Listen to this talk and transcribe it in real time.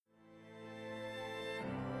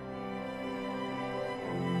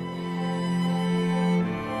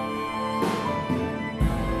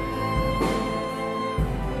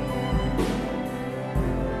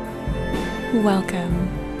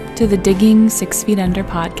Welcome to the Digging 6 Feet Under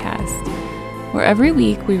podcast, where every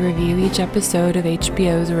week we review each episode of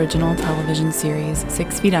HBO's original television series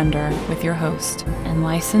 6 Feet Under with your host and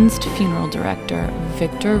licensed funeral director,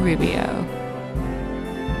 Victor Rubio.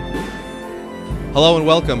 Hello and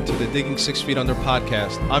welcome to the Digging 6 Feet Under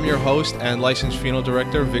podcast. I'm your host and licensed funeral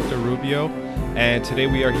director, Victor Rubio, and today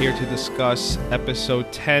we are here to discuss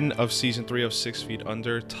episode 10 of season 3 of 6 Feet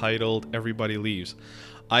Under, titled Everybody Leaves.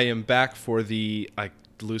 I am back for I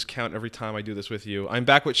lose count every time I do this with you. I'm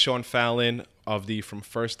back with Sean Fallon of the From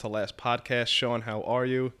First to Last podcast. Sean, how are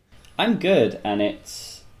you? I'm good, and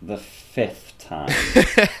it's the 5th time,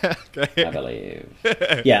 Okay. I believe.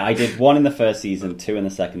 Yeah, I did 1 in the first season, 2 in the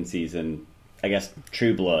second season, I guess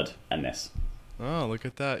True Blood, and this. Oh, look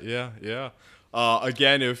at that. Yeah.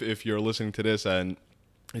 Again, if you're listening to this and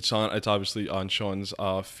it's obviously on Sean's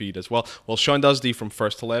feed as well. Well, Sean does the From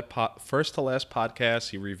First to Last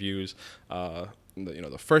podcast. He reviews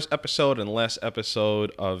the first episode and last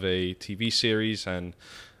episode of a TV series, and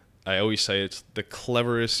I always say it's the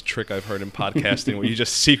cleverest trick I've heard in podcasting, where you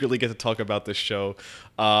just secretly get to talk about this show.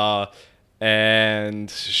 And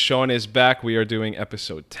Sean is back. We are doing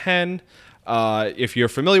episode 10. If you're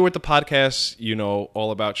familiar with the podcast, you know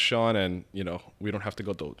all about Sean, and we don't have to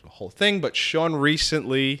go through the whole thing, but Sean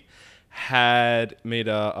recently had made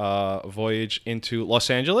a voyage into Los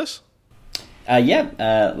Angeles.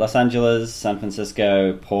 Los Angeles, San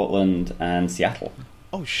Francisco, Portland, and Seattle.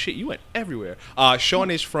 Oh shit, you went everywhere.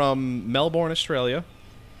 Sean is from Melbourne, Australia.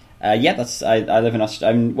 I live in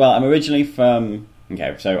Australia. I'm originally from...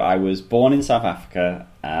 Okay, so I was born in South Africa,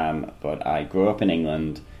 but I grew up in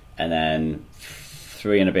England. And then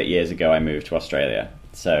 3 and a bit years ago, I moved to Australia.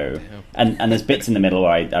 So, and there's bits in the middle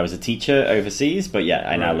where I was a teacher overseas, but yeah,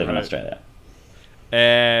 I now live in Australia.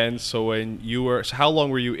 And so so how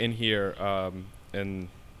long were you in here, in,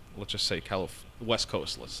 let's just say, West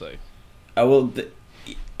Coast, let's say? Oh, well,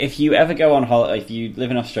 if you ever go on holiday, if you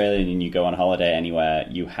live in Australia and you go on holiday anywhere,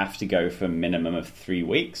 you have to go for a minimum of 3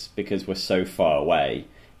 weeks because we're so far away.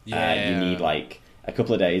 Yeah. You need a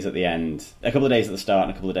couple of days at the end, a couple of days at the start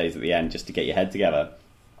and a couple of days at the end just to get your head together.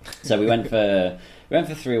 So we went for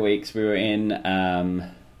 3 weeks. We were in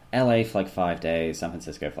LA for 5 days, San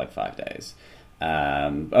Francisco for 5 days. We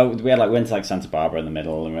went to Santa Barbara in the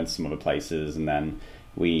middle and went to some other places, and then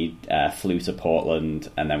we flew to Portland,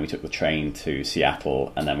 and then we took the train to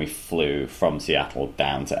Seattle, and then we flew from Seattle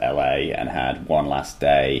down to LA and had one last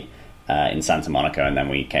day in Santa Monica, and then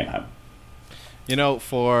we came home.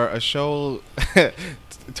 For a show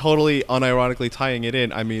totally unironically tying it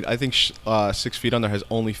in, I mean, I think 6 Feet Under has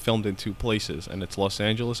only filmed in 2 places, and it's Los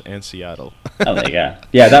Angeles and Seattle. Oh, there you go.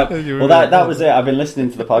 Yeah, that was it. I've been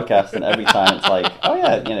listening to the podcast, and every time it's oh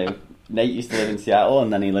yeah, Nate used to live in Seattle,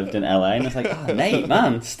 and then he lived in LA, and it's oh, Nate,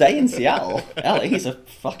 man, stay in Seattle. LA's a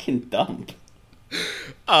fucking dump.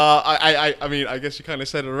 I mean, I guess you kind of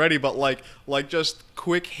said it already, but just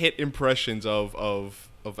quick hit impressions of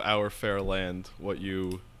our fair land, what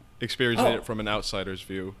you experienced in it from an outsider's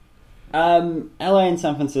view. LA and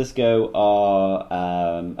San Francisco are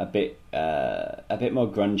a bit more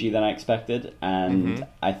grungy than I expected, and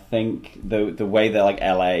I think the way that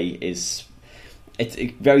LA is, it's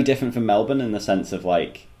very different from Melbourne in the sense of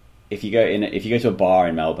if you go to a bar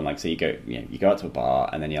in Melbourne, so you go out to a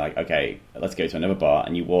bar and then you're okay, let's go to another bar,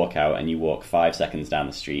 and you walk out and you walk 5 seconds down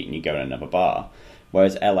the street and you go to another bar.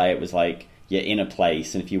 Whereas LA, it was you're in a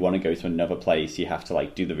place, and if you want to go to another place, you have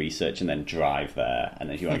to do the research and then drive there. And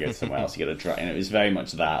then if you want to go somewhere else, you got to drive. And it was very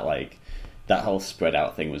much that that whole spread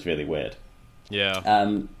out thing was really weird. Yeah.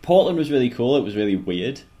 Portland was really cool. It was really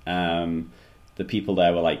weird. The people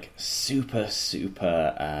there were super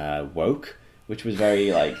woke, which was very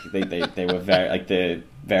they were very they're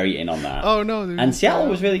very in on that. Oh no! And Seattle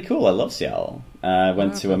was really cool. I love Seattle.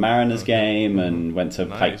 Went to a Mariners game and went to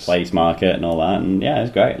Pike Place Market and all that, and yeah, it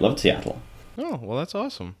was great. Loved Seattle. Oh, well, that's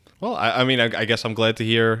awesome. Well, I guess I'm glad to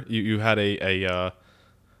hear you had I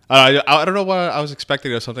don't know what I was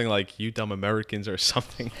expecting. It was something like "You Dumb Americans" or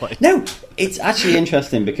something like. No, it's actually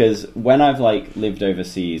interesting because when I've lived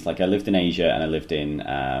overseas, I lived in Asia and I lived in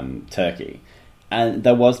Turkey, and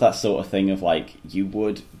there was that sort of thing of you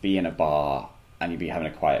would be in a bar and you'd be having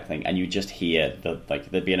a quiet thing, and you just hear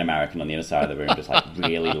there'd be an American on the other side of the room just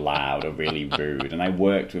really loud or really rude. And I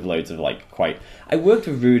worked with loads of I worked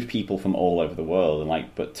with rude people from all over the world, and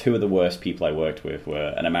but 2 of the worst people I worked with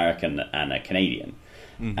were an American and a Canadian.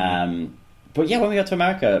 Mm-hmm. But yeah, when we got to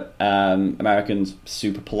America, Americans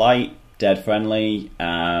super polite, dead friendly,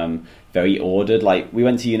 very ordered. We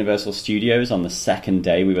went to Universal Studios on the second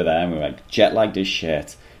day we were there, and we were jet lagged as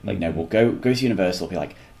shit. No, we'll go to Universal, be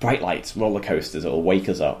bright lights, roller coasters, it'll wake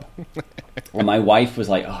us up. And my wife was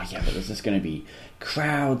like, oh yeah, but there's just going to be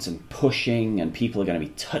crowds and pushing and people are going to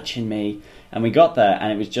be touching me. And we got there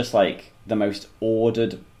and it was just like the most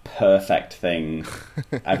ordered, perfect thing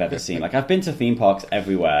I've ever seen. Like, I've been to theme parks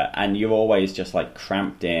everywhere and you're always just like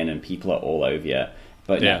cramped in and people are all over you.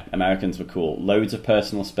 But yeah, Americans were cool. Loads of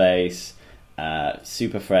personal space,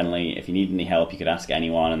 super friendly. If you need any help, you could ask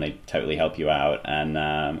anyone and they'd totally help you out. And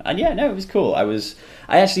yeah, no, it was cool.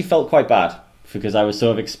 I actually felt quite bad because I was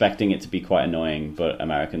sort of expecting it to be quite annoying, but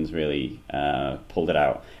Americans really pulled it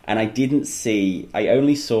out. And I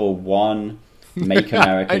only saw one Make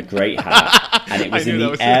America Great hat, and it was in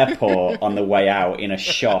the airport on the way out in a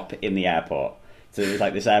shop in the airport. So it was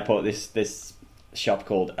like this shop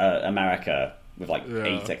called America with like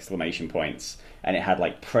 8 exclamation points, and it had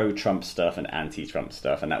like pro-Trump stuff and anti-Trump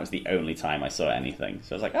stuff, and that was the only time I saw anything.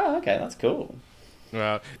 So I was like, oh, okay, that's cool.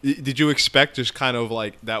 Did you expect just kind of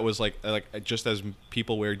like that was like just as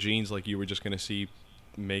people wear jeans, like you were just going to see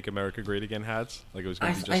Make America Great Again hats? Like it was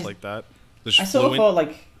going to be just like that? I sort of thought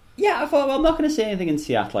like, yeah, I thought, well, I'm not going to see anything in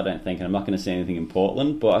Seattle, I don't think, and I'm not going to see anything in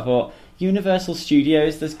Portland, but I thought Universal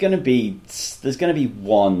Studios, there's going to be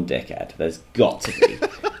one dickhead. There's got to be.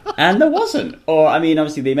 And there wasn't. Or, I mean,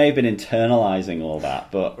 obviously they may have been internalizing all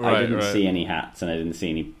that, but I didn't see any hats and I didn't see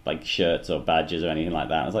any like shirts or badges or anything like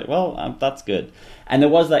that. I was like, well, that's good. And there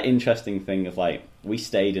was that interesting thing of like, we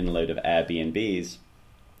stayed in a load of Airbnbs,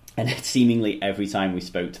 and seemingly every time we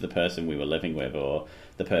spoke to the person we were living with or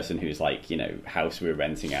the person whose like, house we were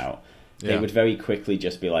renting out, they would very quickly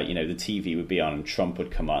just be like, the TV would be on and Trump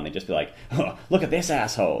would come on. They'd just be like, oh, look at this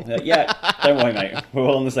asshole. Like, yeah, don't worry, mate. We're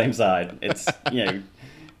all on the same side. It's,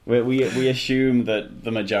 we assume that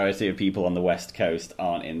the majority of people on the West Coast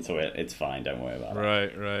aren't into it. It's fine. Don't worry about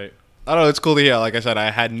it. Right. I don't know. It's cool to hear. Like I said,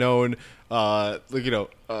 I had known, Sean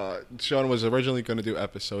was originally going to do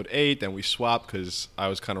episode 8, then we swapped because I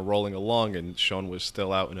was kind of rolling along and Sean was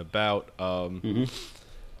still out and about. Oh,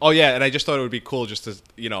 yeah, and I just thought it would be cool just to,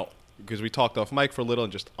 because we talked off mic for a little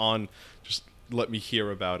and just let me hear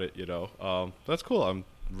about it, That's cool. I'm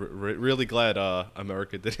really glad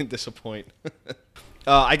America didn't disappoint.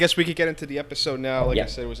 I guess we could get into the episode now. Like I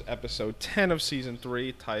said, it was episode 10 of season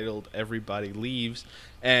 3, titled Everybody Leaves.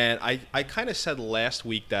 And I kind of said last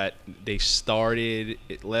week that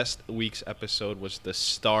last week's episode was the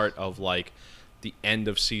start of like the end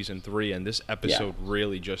of season 3, and this episode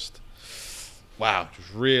really just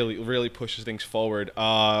really, really pushes things forward.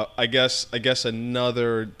 I guess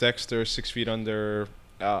another Dexter 6 Feet Under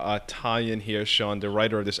tie-in here, Sean. The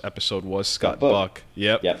writer of this episode was Scott Buck.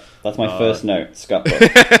 Yep, that's my first note, Scott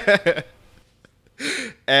Buck.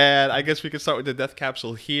 And I guess we could start with the death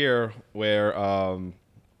capsule here, where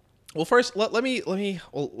well, first let's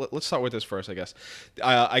start with this first. I guess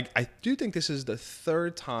I do think this is the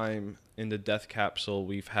third time in the death capsule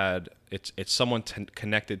we've had it's someone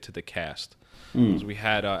connected to the cast. We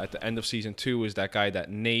had at the end of season 2 was that guy that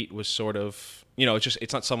Nate was sort of,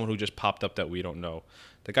 it's not someone who just popped up that we don't know.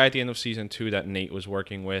 The guy at the end of season 2 that Nate was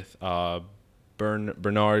working with,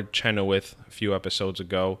 Bernard Chenoweth, a few episodes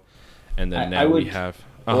ago, and then now we have.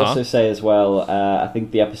 Also say as well, I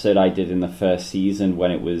think the episode I did in the first season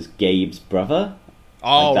when it was Gabe's brother.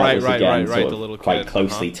 Oh, right, the little kid. Quite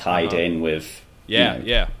closely tied in with.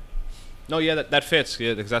 Yeah. No, yeah, that fits.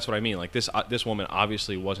 Yeah, because that's what I mean. Like this woman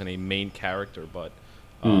obviously wasn't a main character, but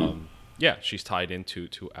yeah, she's tied into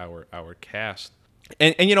our cast,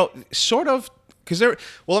 and sort of because there.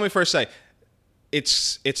 Well, let me first say,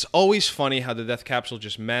 it's always funny how the death capsule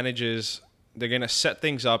just manages. They're gonna set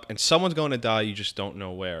things up, and someone's going to die. You just don't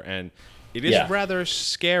know where, and it is rather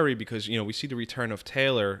scary because we see the return of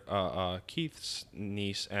Taylor, Keith's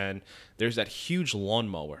niece, and there's that huge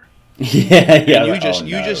lawnmower. Yeah. You just in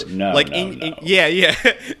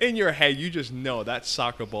your head, you just know that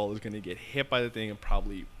soccer ball is going to get hit by the thing and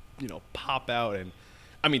probably pop out, and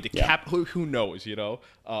I mean the cap. Who knows,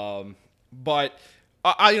 But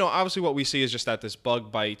obviously what we see is just that this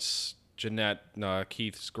bug bites Jeanette,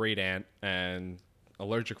 Keith's great aunt, and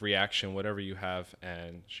allergic reaction, whatever you have,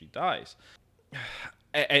 and she dies.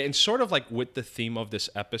 And sort of like with the theme of this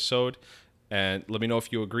episode, and let me know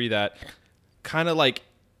if you agree that kind of like.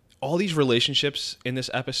 All these relationships in this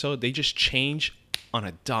episode, they just change on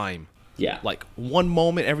a dime. Yeah. Like one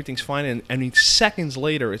moment, everything's fine. And I mean, seconds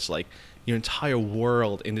later, it's like your entire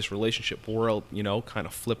world in this relationship world, kind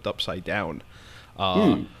of flipped upside down.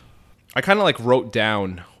 I kind of like wrote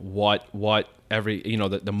down what every,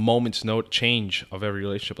 the moment's note change of every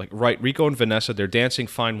relationship. Like, right, Rico and Vanessa, they're dancing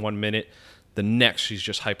fine 1 minute. The next, she's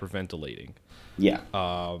just hyperventilating. Yeah.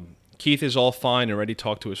 Keith is all fine and ready to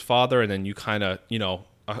talk to his father. And then you kind of,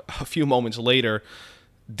 a few moments later,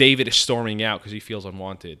 David is storming out because he feels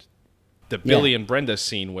unwanted. The Billy and Brenda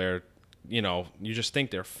scene where, you know, you just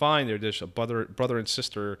think they're fine. They're just a brother and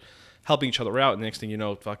sister helping each other out. And the next thing you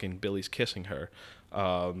know, fucking Billy's kissing her.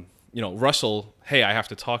 You know, Russell, hey, I have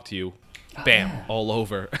to talk to you. Bam, all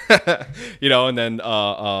over. You know, and then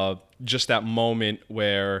just that moment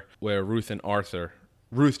where Ruth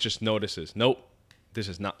just notices, nope, this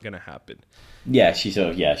is not going to happen. Yeah,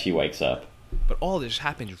 she wakes up. But all this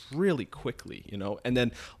happens really quickly, you know. And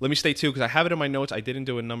then let me stay too, because I have it in my notes. I didn't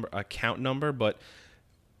do a count number,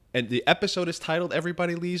 and the episode is titled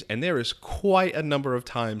 "Everybody Leaves," and there is quite a number of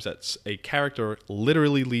times that a character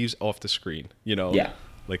literally leaves off the screen, you know,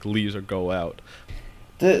 like leaves or go out.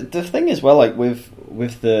 The thing is, well, like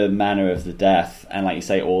with the manner of the death, and like you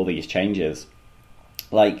say, all these changes,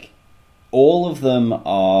 like all of them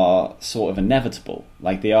are sort of inevitable.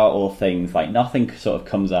 Like they are all things, like nothing sort of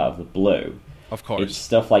comes out of the blue. Of course. It's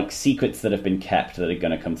stuff like secrets that have been kept that are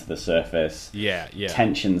going to come to the surface. Yeah.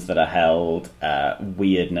 Tensions that are held,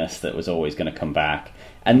 weirdness that was always going to come back.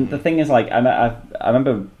 And the thing is, like, I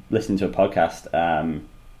remember listening to a podcast, and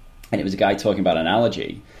it was a guy talking about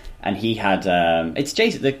analogy, and he had, it's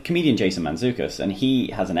the comedian Jason Mantzoukas, and he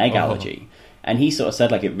has an egg allergy. And he sort of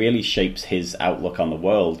said, like, it really shapes his outlook on the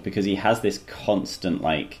world because he has this constant,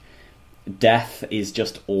 like, death is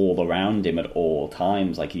just all around him at all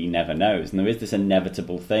times. Like, he never knows. And there is this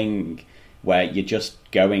inevitable thing where you're just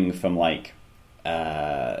going from, like,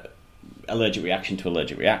 allergic reaction to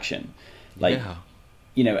allergic reaction. Like,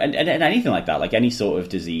 you know, and anything like that, like any sort of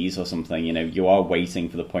disease or something, you know, you are waiting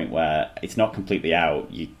for the point where it's not completely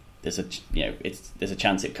out. There's a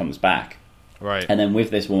chance it comes back. Right. And then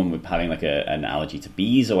with this woman with having like an allergy to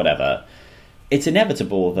bees or whatever, it's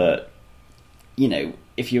inevitable that, you know,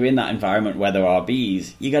 if you're in that environment where there are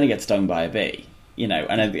bees, you're going to get stung by a bee, you know.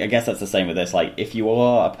 And I guess that's the same with this. Like, if you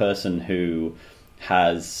are a person who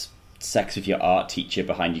has sex with your art teacher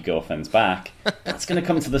behind your girlfriend's back, that's going to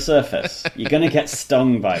come to the surface. You're going to get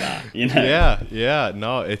stung by that, you know. Yeah.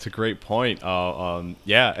 No, it's a great point. I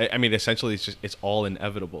mean, essentially, it's all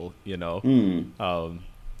inevitable, you know.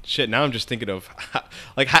 Shit. Now I'm just thinking of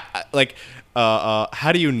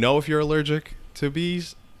how do you know if you're allergic to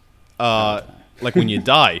bees? Like when you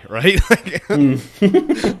die, right?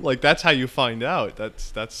 Like that's how you find out.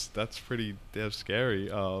 That's pretty damn scary.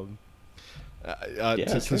 To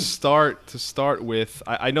start with,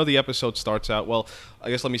 I know the episode starts out, well, I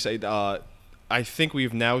guess let me say, I think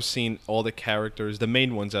we've now seen all the characters, the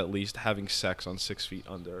main ones at least, having sex on 6 Feet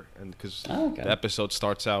Under, and because the episode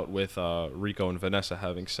starts out with Rico and Vanessa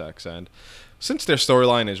having sex, and since their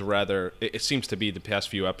storyline is rather, it seems to be the past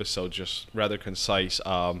few episodes just rather concise.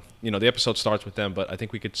 You know, the episode starts with them, but I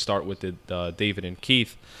think we could start with David and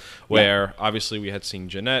Keith, where obviously we had seen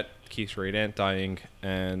Jeanette, Keith's great aunt, dying,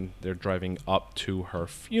 and they're driving up to her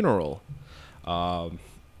funeral.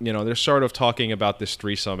 You know, they're sort of talking about this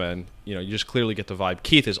threesome, and, you know, you just clearly get the vibe.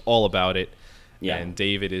 Keith is all about it, and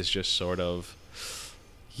David is just sort of,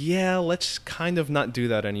 let's kind of not do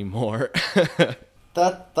that anymore.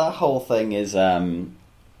 That whole thing is, I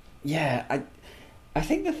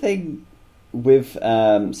think the thing with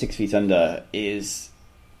 6 Feet Under is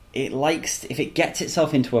if it gets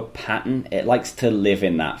itself into a pattern, it likes to live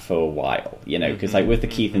in that for a while, you know, because like with the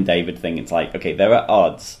Keith and David thing, it's like, okay, there are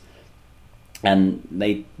odds, and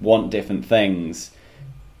they want different things,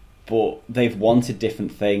 but they've wanted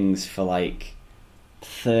different things for like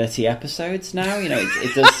 30 episodes now, you know.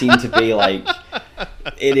 It does seem to be like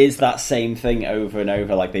it is that same thing over and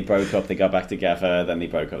over. Like they broke up, they got back together, then they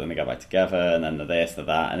broke up, then they got back together, and then the this, the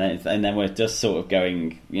that, and then we're just sort of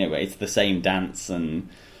going, you know, it's the same dance. And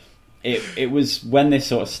it was when this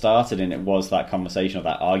sort of started, and it was that conversation or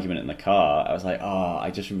that argument in the car, I was like, I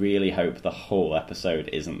just really hope the whole episode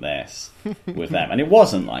isn't this with them. And it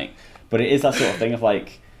wasn't, like, but it is that sort of thing of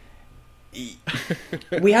like,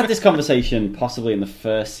 we had this conversation possibly in the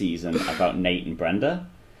first season about Nate and Brenda.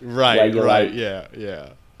 Right, like, yeah.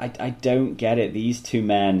 I don't get it. These two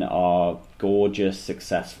men are gorgeous,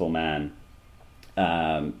 successful men.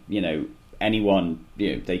 You know, anyone,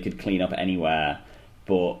 you know, they could clean up anywhere.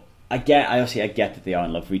 But I get that they are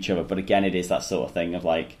in love with each other. But again, it is that sort of thing of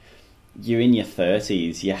like, you're in your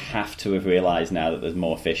 30s, you have to have realised now that there's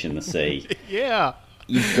more fish in the sea. Yeah.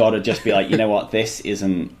 You've got to just be like, you know what, this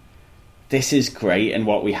is great, and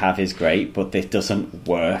what we have is great, but this doesn't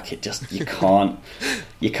work. It just, you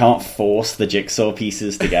can't force the jigsaw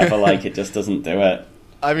pieces together. Like, it just doesn't do it.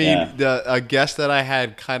 I mean, a guest that I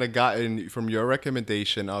had kind of gotten from your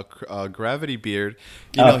recommendation, Gravity Beard,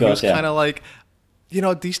 you know, he was kind of like,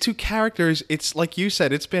 these two characters, it's like you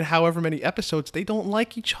said, it's been however many episodes, they don't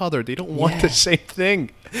like each other. They don't want the same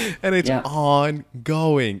thing. And it's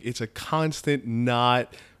ongoing. It's a constant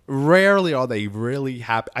rarely are they really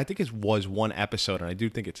happy. I think it was one episode, and I do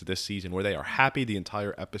think it's this season, where they are happy the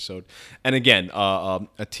entire episode. And again, a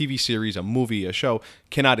TV series, a movie, a show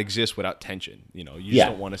cannot exist without tension. You just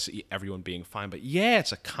don't want to see everyone being fine. But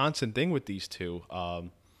it's a constant thing with these two.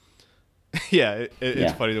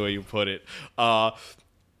 It's funny the way you put it.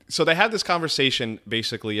 So they have this conversation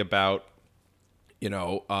basically about,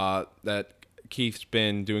 that Keith's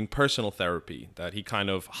been doing personal therapy, that he kind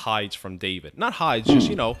of hides from David. Not hides, just,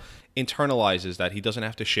 internalizes that he doesn't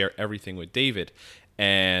have to share everything with David.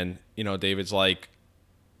 And, David's like,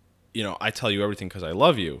 I tell you everything because I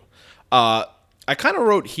love you. I kind of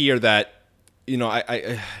wrote here that,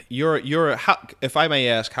 if I may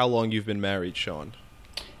ask, how long you've been married, Sean?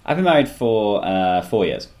 I've been married for 4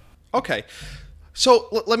 years. Okay. So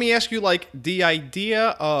let me ask you, like, the idea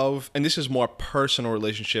of, and this is more personal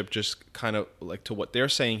relationship, just kind of like to what they're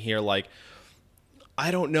saying here, like,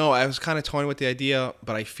 I don't know, I was kind of toying with the idea,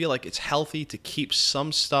 but I feel like it's healthy to keep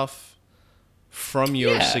some stuff from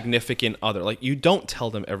your significant other. Like, you don't tell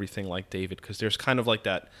them everything like David, because there's kind of like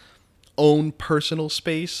that own personal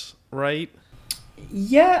space, right?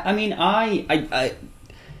 Yeah, I mean, I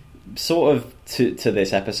sort of to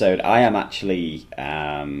this episode, I am actually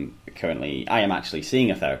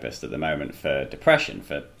seeing a therapist at the moment for depression,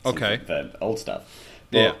 for old stuff.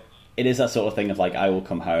 But it is that sort of thing of like, I will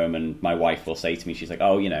come home and my wife will say to me, she's like,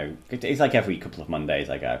 oh, it's like every couple of Mondays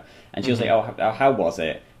I go, and she'll say, oh, how was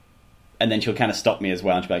it? And then she'll kind of stop me as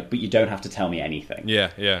well, and she'll be like, but you don't have to tell me anything.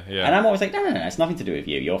 Yeah. And I'm always like, no, it's nothing to do with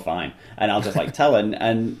you, you're fine. And I'll just like tell her,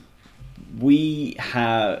 and we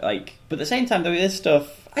have like, but at the same time, though, there's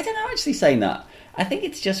stuff, I don't know, actually saying that, I think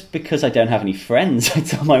it's just because I don't have any friends, I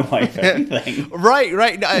tell my wife everything. Right.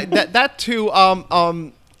 That too.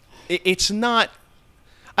 It's not.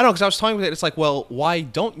 I don't know, because I was talking with it. It's like, well, why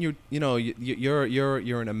don't you?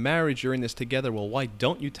 You're in a marriage. You're in this together. Well, why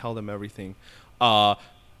don't you tell them everything?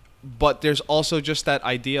 But there's also just that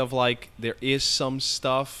idea of like, there is some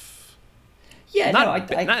stuff. Yeah,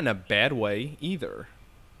 not in a bad way either.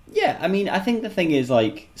 Yeah, I mean, I think the thing is,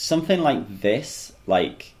 like, something like this,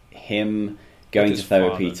 like him going to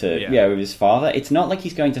therapy with his father, it's not like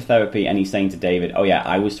he's going to therapy and he's saying to David, oh yeah,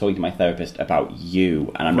 I was talking to my therapist about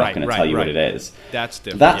you, and I'm not going to tell you what it is. That's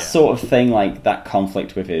different. That sort of thing, like that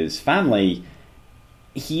conflict with his family,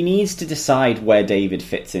 he needs to decide where David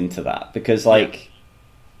fits into that, because like,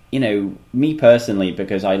 me personally,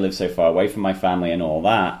 because I live so far away from my family and all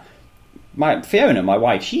that, Fiona, my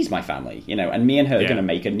wife, she's my family, and me and her are going to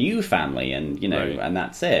make a new family, and and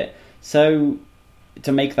that's it. So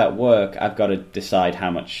to make that work, I've got to decide how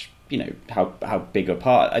much, how big a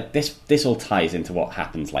part. This all ties into what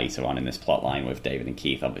happens later on in this plot line with David and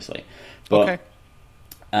Keith, obviously. But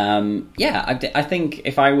I think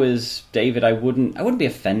if I was David, I wouldn't be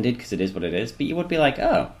offended, because it is what it is. But you would be like,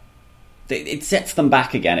 oh, it sets them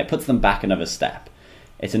back again. It puts them back another step.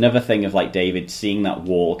 It's another thing of like David seeing that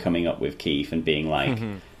wall coming up with Keith and being like,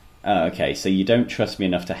 oh, okay, so you don't trust me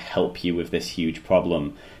enough to help you with this huge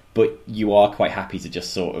problem, but you are quite happy to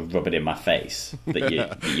just sort of rub it in my face that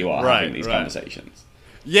you are having these conversations.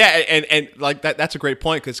 Yeah, and like that's a great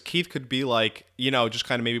point, because Keith could be like, just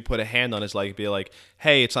kind of maybe put a hand on his leg, be like,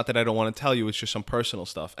 hey, it's not that I don't want to tell you, it's just some personal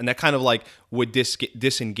stuff. And that kind of like would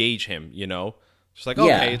disengage him, Just like,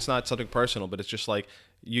 okay, it's not something personal, but it's just like,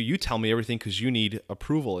 you tell me everything because you need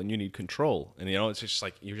approval and you need control. And, it's just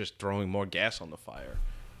like you're just throwing more gas on the fire.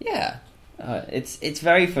 Yeah. It's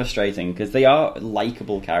very frustrating, because they are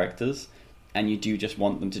likable characters, and you do just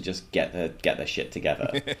want them to just get their shit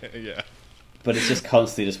together. Yeah. But it's just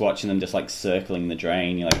constantly just watching them just like circling the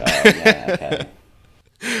drain. You're like, oh, yeah,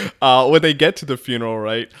 okay. When they get to the funeral,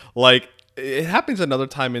 right? Like, it happens another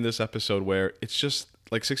time in this episode where it's just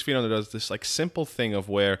like 6 Feet Under does this like simple thing of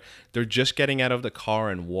where they're just getting out of the car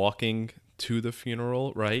and walking to the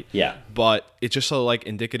funeral, right? Yeah. But it's just so like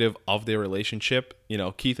indicative of their relationship.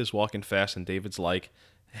 Keith is walking fast and David's like,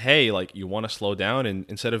 hey, like, you want to slow down? And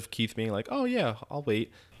instead of Keith being like, oh yeah, I'll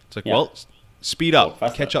wait, it's like, well, speed up,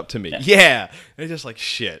 catch up to me. Yeah. And it's just like,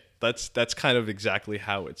 shit, that's kind of exactly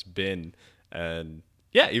how it's been. And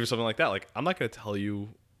yeah, even something like that, like, I'm not going to tell you,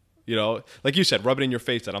 like you said, rub it in your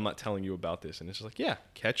face that I'm not telling you about this. And it's just like, yeah,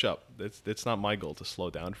 catch up. It's not my goal to slow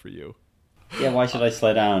down for you. Yeah, why should I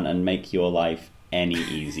slow down and make your life any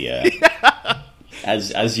easier?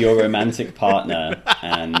 As your romantic partner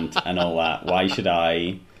and all that, why should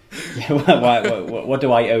I? What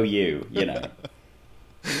do I owe you?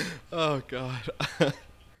 Oh God.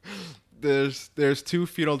 there's two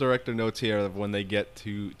funeral director notes here of when they get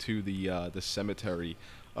to the cemetery.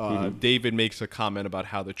 David makes a comment about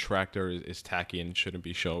how the tractor is tacky and shouldn't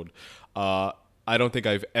be showed. I don't think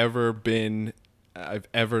I've ever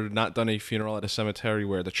not done a funeral at a cemetery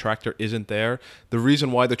where the tractor isn't there. The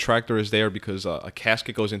reason why the tractor is there because a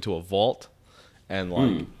casket goes into a vault, and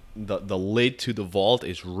like the lid to the vault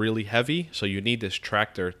is really heavy, so you need this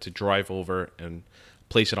tractor to drive over and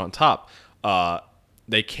place it on top.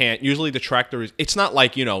 They can't. Usually the tractor is. It's not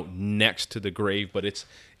like next to the grave, but it's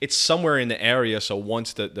somewhere in the area. So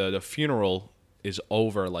once the funeral is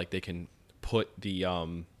over, like they can put the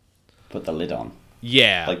lid on.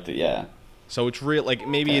 Yeah. So it's real. Like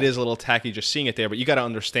maybe it is a little tacky just seeing it there, but you got to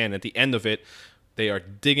understand at the end of it, they are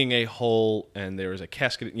digging a hole and there is a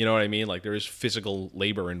casket. You know what I mean? Like there is physical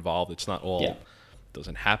labor involved. It's not all.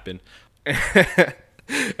 Doesn't happen.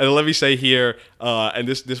 And let me say here, and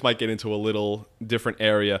this might get into a little different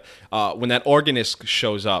area. When that organist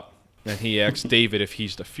shows up and he asks David if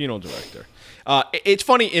he's the funeral director, it's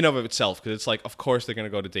funny in of itself because it's like, of course they're gonna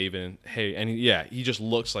go to David and he just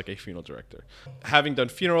looks like a funeral director. Having done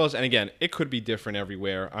funerals, and again, it could be different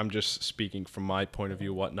everywhere. I'm just speaking from my point of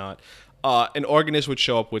view, whatnot. An organist would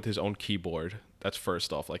show up with his own keyboard. That's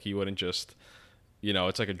first off. Like he wouldn't just,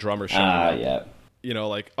 it's like a drummer showing up. Yeah.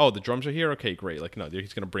 Like, oh, the drums are here? Okay, great. Like, no,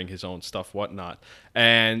 he's going to bring his own stuff, whatnot.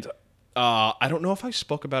 And I don't know if I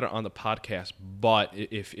spoke about it on the podcast, but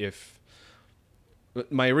if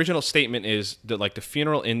my original statement is that, like, the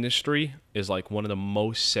funeral industry is, like, one of the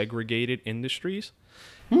most segregated industries.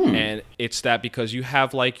 And it's that because you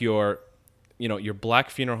have, like, your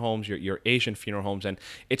black funeral homes, your Asian funeral homes, and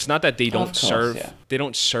it's not that they don't they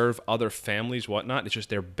don't serve other families, whatnot. It's just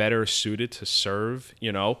they're better suited to serve,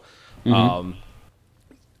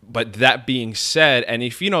 But that being said, and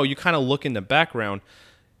if you kind of look in the background,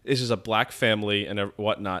 this is a black family and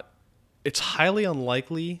whatnot. It's highly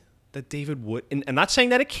unlikely that David would, and I'm not saying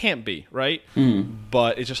that it can't be, right?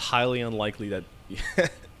 But it's just highly unlikely that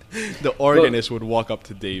the organist would walk up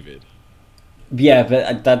to David. Yeah,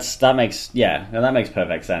 but that makes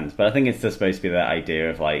perfect sense. But I think it's just supposed to be that idea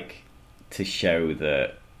of like to show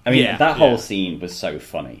that. I mean, that whole scene was so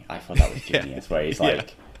funny. I thought that was genius. Where he's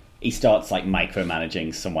like. He starts like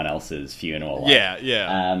micromanaging someone else's funeral.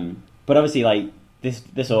 But obviously, like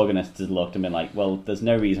this organist has looked and been like, well, there's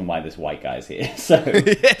no reason why this white guy's here. So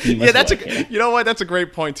that's you know what? That's a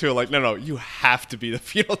great point too. Like, no, you have to be the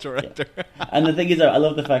funeral director. And the thing is, I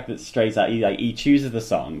love the fact that straight out he chooses the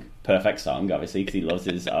song, perfect song, obviously, because he loves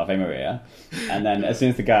his Ave Maria. And then as soon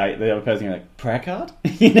as the other person, you're like, prayer card,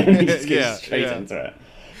 and he just goes straight into it.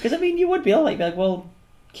 Because I mean, you would be like, well.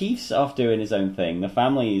 Keith's off doing his own thing. The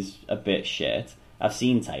family's a bit shit. I've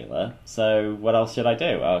seen Taylor, so what else should I do?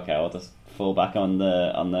 Okay, I'll just fall back on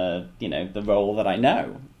the the role that I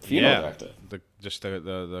know, funeral director. The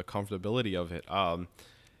comfortability of it.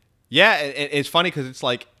 It's funny because it's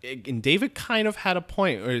like, and David kind of had a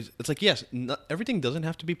point. Where it's like, yes, everything doesn't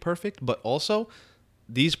have to be perfect, but also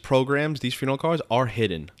these programs, these funeral cars are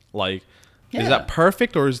hidden. Like, is that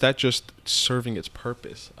perfect or is that just serving its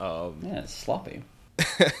purpose? It's sloppy.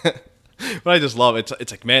 But I just love it.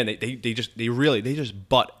 It's like, man, they just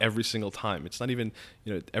butt every single time. It's not even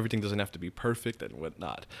everything doesn't have to be perfect and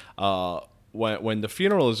whatnot. When the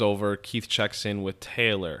funeral is over, Keith checks in with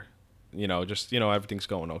Taylor. Everything's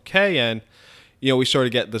going okay, and we sort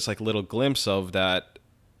of get this like little glimpse of that.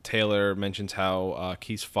 Taylor mentions how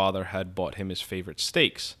Keith's father had bought him his favorite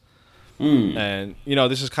steaks, and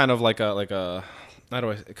this is kind of like a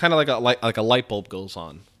light bulb goes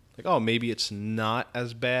on. Like, oh, maybe it's not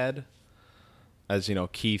as bad as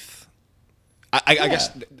Keith. I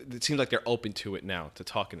guess it seems like they're open to it now, to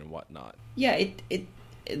talking and whatnot. Yeah, it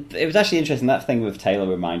was actually interesting. That thing with Taylor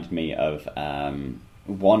reminded me of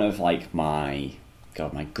one of like my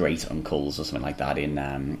great uncles or something like that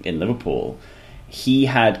in Liverpool. He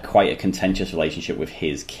had quite a contentious relationship with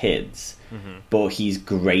his kids, but he's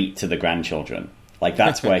great to the grandchildren. Like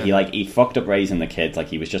that's where he fucked up raising the kids. Like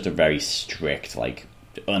he was just a very strict, like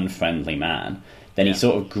unfriendly man. Then he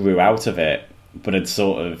sort of grew out of it, but had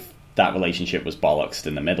sort of that relationship was bollocksed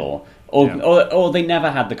in the middle, or they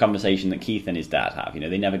never had the conversation that Keith and his dad have.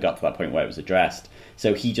 They never got to that point where it was addressed.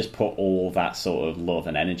 So he just put all that sort of love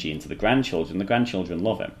and energy into the grandchildren. The grandchildren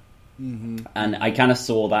love him, and I kind of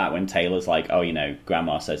saw that when Taylor's like, oh,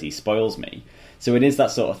 Grandma says he spoils me. So it is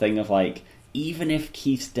that sort of thing of like, even if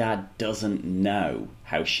Keith's dad doesn't know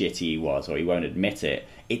how shitty he was or he won't admit it,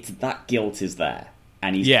 it's that guilt is there.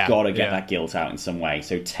 And he's got to get that guilt out in some way.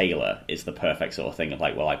 So Taylor is the perfect sort of thing of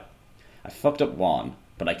like, well, I fucked up one,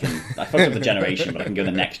 but I fucked up the generation, but I can go to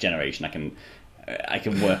the next generation. I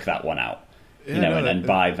can work that one out. and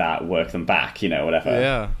by that work them back, whatever.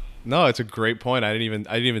 Yeah. No, it's a great point. I didn't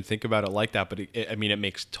even think about it like that, but it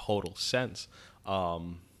makes total sense.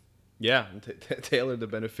 Yeah, Taylor the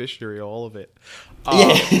beneficiary of all of it.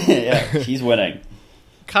 Yeah, she's winning.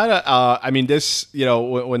 Kind of. This.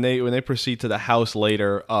 When they proceed to the house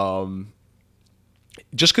later.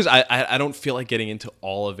 Just because I don't feel like getting into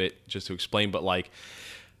all of it just to explain, but like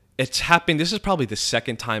it's happened. This is probably the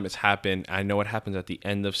second time it's happened. I know it happens at the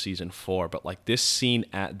end of season 4, but like this scene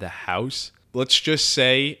at the house. Let's just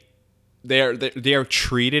say. They are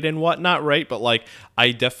treated and whatnot, right? But like,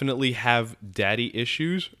 I definitely have daddy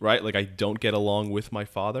issues, right? Like, I don't get along with my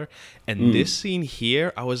father. And this scene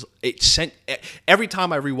here, every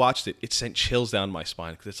time I rewatched it, it sent chills down my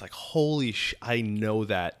spine because it's like, holy I know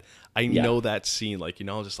that. I know that scene. Like,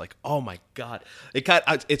 just like, oh my God.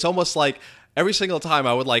 It's almost like every single time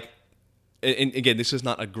I would like, and again, this is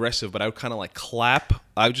not aggressive, but I would kind of like clap.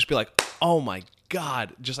 I would just be like, oh my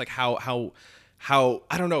God. Just like how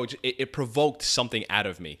I don't know, it provoked something out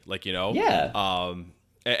of me, like, Yeah.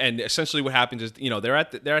 And essentially what happens is, they're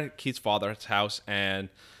at Keith's father's house, and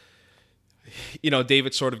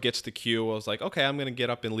David sort of gets the cue. I was like, okay, I'm gonna get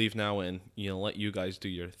up and leave now, and let you guys do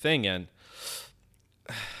your thing. And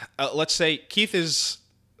let's say Keith is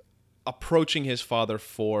approaching his father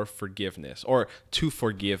for forgiveness or to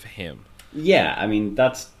forgive him. Yeah,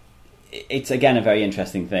 it's again a very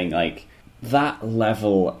interesting thing, like that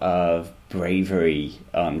level of bravery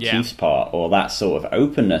on Keith's part, or that sort of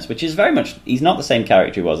openness, which is very much, he's not the same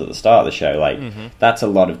character he was at the start of the show. Like, that's a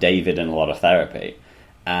lot of David and a lot of therapy.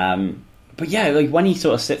 But yeah, like when he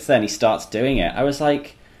sort of sits there and he starts doing it, I was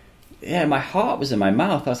like, yeah, my heart was in my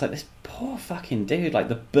mouth. I was like, this poor fucking dude, like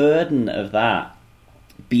the burden of that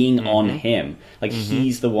being on him. Like,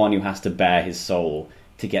 he's the one who has to bear his soul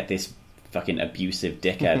to get this fucking abusive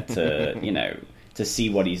dickhead to, to see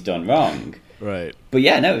what he's done wrong. Right. But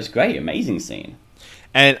yeah, no, it was great. Amazing scene.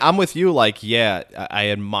 And I'm with you. Like, yeah, I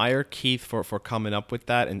admire Keith for coming up with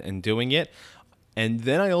that and doing it. And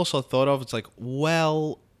then I also thought of, it's like,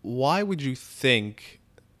 well, why would you think,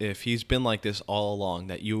 if he's been like this all along,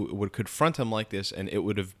 that you would confront him like this and it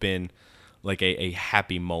would have been like a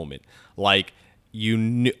happy moment? Like, you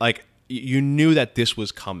knew that this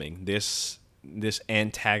was coming, this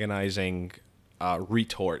antagonizing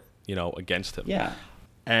retort, against him. Yeah.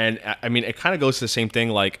 And it kind of goes to the same thing.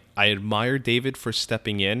 Like, I admire David for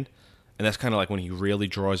stepping in, and that's kind of like when he really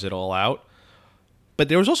draws it all out. But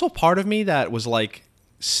there was also part of me that was like,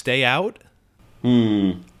 stay out.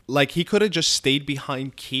 Like, he could have just stayed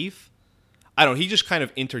behind Keith. I don't know. He just kind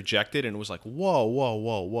of interjected and was like, whoa, whoa,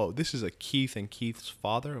 whoa, whoa. This is a Keith and Keith's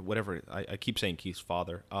father. Whatever. I keep saying Keith's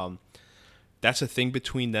father. That's a thing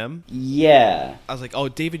between them. Yeah. I was like, oh,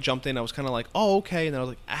 David jumped in. I was kind of like, oh, okay. And then I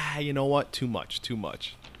was like, you know what? Too much.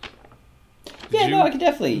 No, I could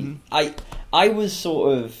definitely. I was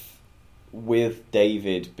sort of with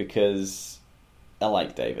David because I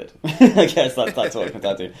like David. I guess that's what it comes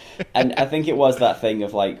down to. And I think it was that thing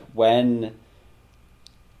of like, when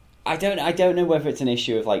I don't know whether it's an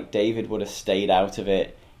issue of like David would have stayed out of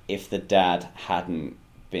it if the dad hadn't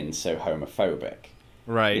been so homophobic.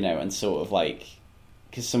 Right. And sort of like,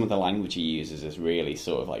 because some of the language he uses is really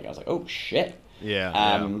sort of like, I was like, oh shit. Yeah.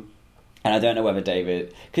 And I don't know whether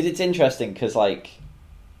David, because it's interesting because like,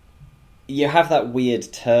 you have that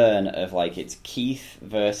weird turn of like, it's Keith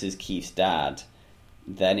versus Keith's dad,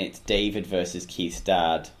 then it's David versus Keith's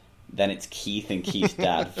dad, then it's Keith and Keith's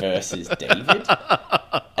dad versus David,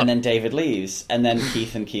 and then David leaves, and then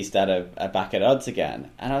Keith and Keith's dad are back at odds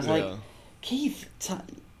again. And I was like, Keith,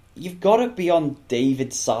 you've got to be on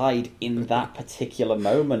David's side in that particular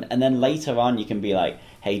moment, and then later on you can be like,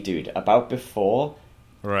 hey dude, about before,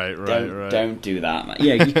 don't do that, man.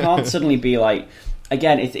 Yeah, you can't suddenly be like,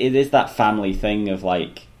 again, it is that family thing of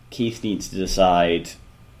like, Keith needs to decide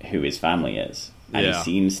who his family is, and he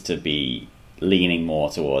seems to be leaning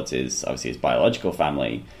more towards his biological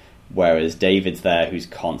family, whereas David's there, who's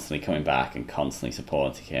constantly coming back and constantly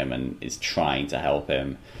supporting him and is trying to help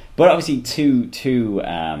him, but obviously too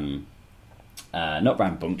not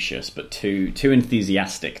rambunctious, but too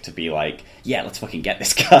enthusiastic to be like, yeah, let's fucking get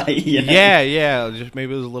this guy. Yeah, just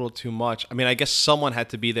maybe it was a little too much. I mean, I guess someone had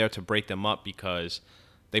to be there to break them up, because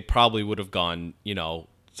they probably would have gone,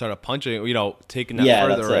 started punching, taking that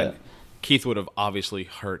further, and Keith would have obviously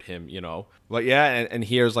hurt him, But yeah, and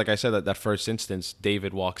here's, like I said, that first instance,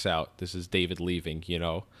 David walks out. This is David leaving,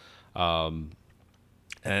 and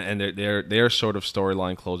their sort of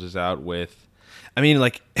storyline closes out with,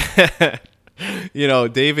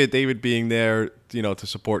 David being there, to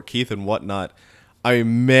support Keith and whatnot. I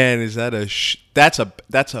mean, man, is that that's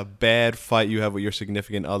a bad fight you have with your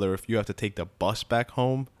significant other if you have to take the bus back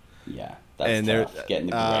home. Yeah, that's tough. Getting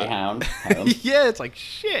the Greyhound home. Yeah, it's like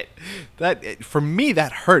shit. For me,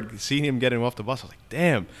 that hurt. Seeing him getting off the bus, I was like,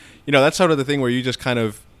 damn. You know, that's sort of the thing where you just kind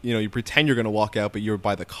of, you know, you pretend you're gonna walk out, but you're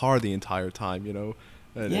by the car the entire time. You know.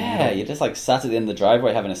 You're just like sat at the end of the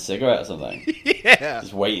driveway having a cigarette or something. Yeah.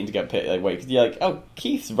 Just waiting to get picked. Like, wait, because you're like, oh,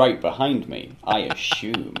 Keith's right behind me, I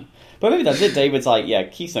assume. But maybe that's it. David's like, yeah,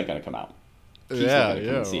 Keith's not going to come out. Keith's not going to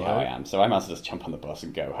come and see how I am. So I might as well just jump on the bus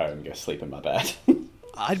and go home and go sleep in my bed.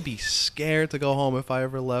 I'd be scared to go home if I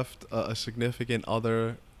ever left a significant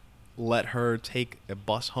other, let her take a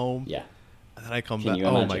bus home. Yeah. And then I come Can back. you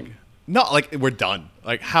Oh, imagine? my God. No, like, we're done.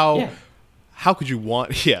 Like, how... Yeah. How could you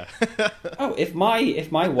want? Yeah. Oh, if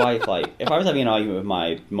my wife, like, if I was having an argument with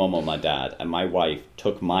my mom or my dad, and my wife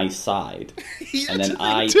took my side, and then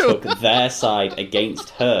I took their side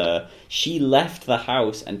against her, she left the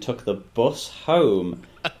house and took the bus home,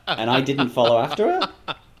 and I didn't follow after her,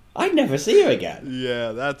 I'd never see her again.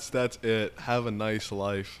 Yeah, that's it. Have a nice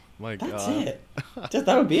life. My God. That's it. Just,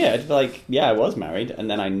 that would be it. It'd be like, yeah, I was married, and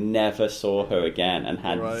then I never saw her again and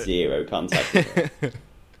had zero contact with her.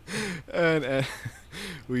 And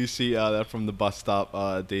we see that from the bus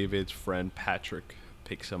stop, David's friend Patrick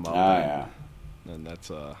picks him up. Oh, yeah. And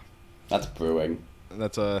that's brewing.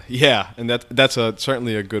 That's that's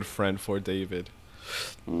certainly a good friend for David.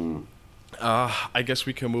 I guess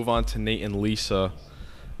we can move on to Nate and Lisa,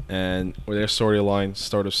 and where their storyline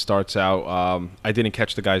sort of starts out. I didn't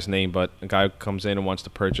catch the guy's name, but a guy comes in and wants to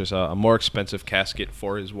purchase a more expensive casket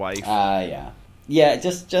for his wife. Yeah.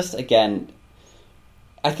 Just again,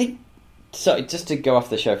 I think. So just to go off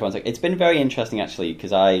the show for 1 second, it's been very interesting actually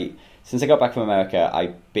because since I got back from America,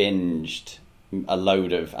 I binged I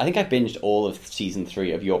binged all of season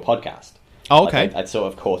 3 of your podcast. Oh, okay. I'd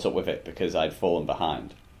sort of caught up with it because I'd fallen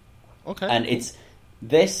behind. Okay. And it's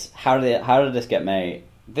this. How did this get made?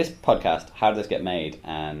 This podcast, How Did This Get Made,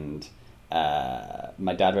 and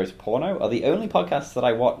My Dad Wrote a Porno are the only podcasts that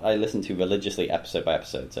I listen to religiously episode by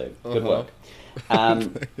episode. So good work.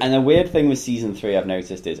 And the weird thing with season 3 I've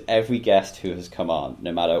noticed is every guest who has come on,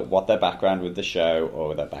 no matter what their background with the show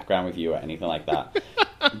or their background with you or anything like that,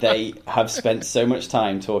 they have spent so much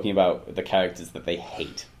time talking about the characters that they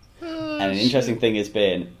hate. And an interesting thing has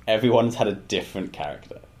been everyone's had a different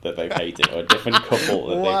character that they've hated or a different couple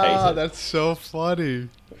that they've hated. Wow, that's so funny.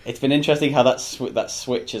 It's been interesting how that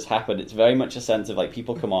switch has happened. It's very much a sense of like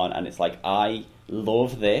people come on and it's like, I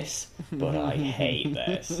love this, but I hate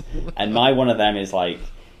this. And my one of them is like,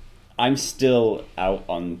 I'm still out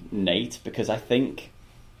on Nate because I think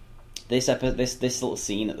this little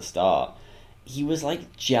scene at the start, he was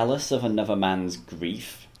like jealous of another man's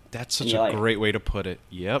grief. That's such a great way to put it.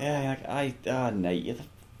 Yep. Yeah, Nate, you're the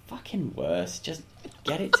fucking worst. Just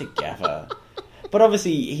get it together. But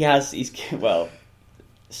obviously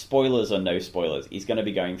spoilers or no spoilers, he's going to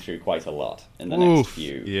be going through quite a lot in the next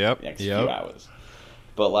few hours.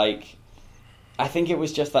 But like, I think it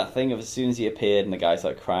was just that thing of as soon as he appeared and the guy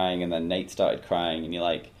started crying and then Nate started crying and you're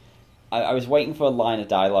like, I was waiting for a line of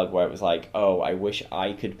dialogue where it was like, oh, I wish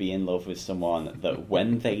I could be in love with someone that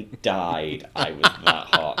when they died, I was that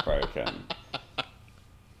heartbroken.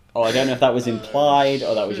 Oh, I don't know if that was implied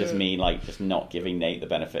or that was just me, like, just not giving Nate the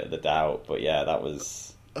benefit of the doubt. But yeah, that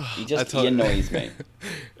was... He annoys me.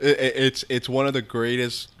 It's one of the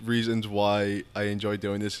greatest reasons why I enjoy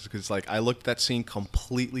doing this is because, like, I looked at that scene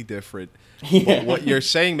completely different. Yeah. What you're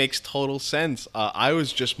saying makes total sense. I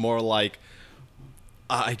was just more like...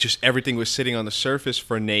 everything was sitting on the surface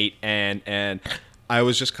for Nate, and I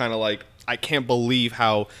was just kind of like, I can't believe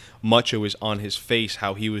how much it was on his face,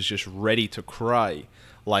 how he was just ready to cry.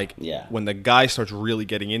 Like, when the guy starts really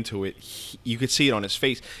getting into it, you could see it on his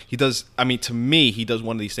face. He does, to me, he does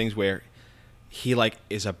one of these things where he, like,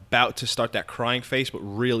 is about to start that crying face, but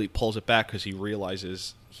really pulls it back because he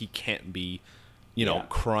realizes he can't be,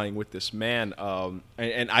 crying with this man.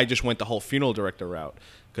 And I just went the whole funeral director route.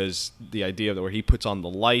 Because the idea that where he puts on the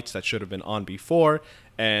lights that should have been on before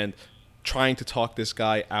and trying to talk this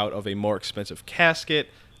guy out of a more expensive casket.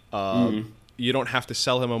 You don't have to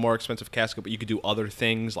sell him a more expensive casket, but you could do other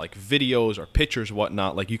things like videos or pictures,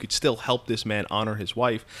 whatnot. Like you could still help this man honor his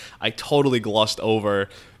wife. I totally glossed over.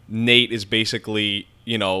 Nate is basically,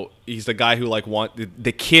 he's the guy who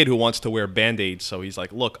the kid who wants to wear Band-Aids. So he's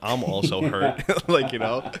like, look, I'm also hurt.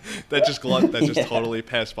 That just totally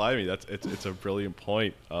passed by me. It's a brilliant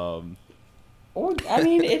point.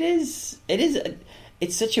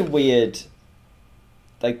 It's such a weird,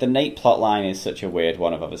 like the Nate plotline is such a weird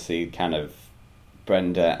one of obviously kind of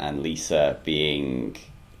Brenda and Lisa being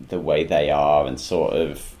the way they are and sort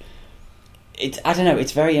of I don't know,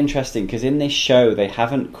 it's very interesting because in this show they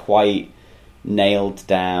haven't quite nailed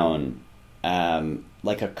down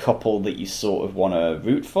like a couple that you sort of want to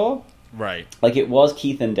root for. Right. Like it was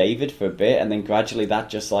Keith and David for a bit, and then gradually that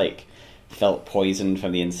just like felt poisoned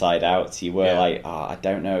from the inside out. So you were like, I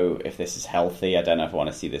don't know if this is healthy. I don't know if I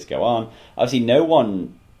want to see this go on. Obviously, no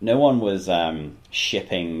one was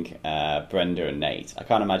shipping Brenda and Nate. I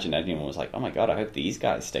can't imagine anyone was like, oh my god, I hope these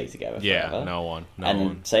guys stay together forever. Yeah, no one.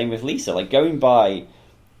 And same with Lisa. Like going by,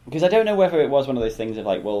 because I don't know whether it was one of those things of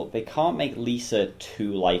like, well, they can't make Lisa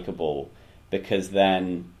too likable because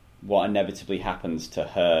then what inevitably happens to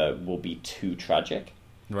her will be too tragic.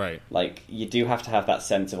 Right. Like, you do have to have that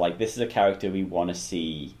sense of, like, this is a character we want to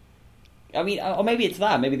see. I mean, or maybe it's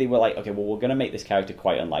that. Maybe they were like, okay, well, we're going to make this character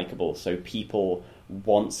quite unlikable, so people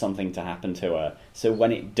want something to happen to her. So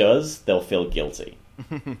when it does, they'll feel guilty.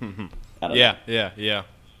 I don't know. Yeah.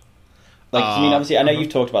 Like, I mean, obviously, I know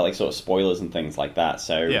you've talked about, like, sort of spoilers and things like that,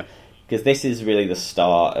 so... Yeah. Because this is really the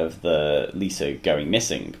start of the Lisa going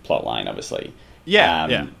missing plotline, obviously.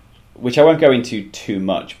 Yeah. Which I won't go into too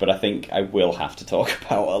much, but I think I will have to talk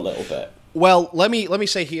about a little bit. Well, let me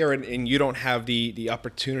say here, and you don't have the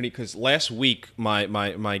opportunity, because last week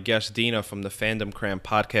my guest Dina from the Fandom Cram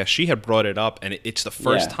podcast, she had brought it up, and it's the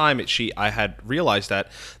first time I had realized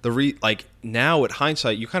that now at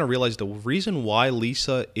hindsight, you kind of realize the reason why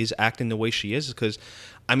Lisa is acting the way she is because,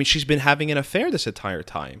 I mean, she's been having an affair this entire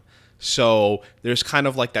time. So there's kind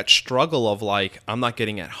of like that struggle of like, I'm not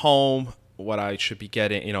getting at home what I should be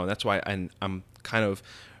getting, and that's why I'm kind of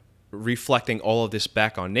reflecting all of this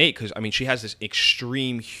back on Nate, because I mean she has this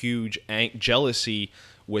extreme huge jealousy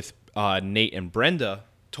with towards Nate and Brenda,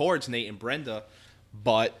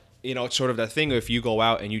 but it's sort of that thing, if you go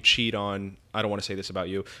out and you cheat on, I don't want to say this about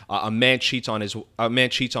you, a man cheats on his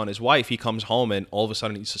wife, he comes home and all of a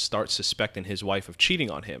sudden he starts suspecting his wife of cheating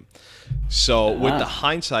on him. So with the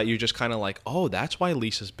hindsight, you're just kind of like, oh, that's why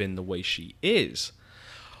Lisa's been the way she is.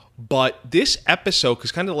 But this episode,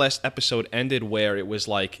 because kind of the last episode ended where it was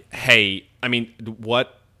like, hey, I mean,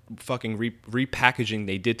 what fucking repackaging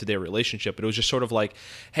they did to their relationship. But it was just sort of like,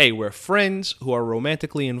 hey, we're friends who are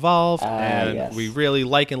romantically involved, and we really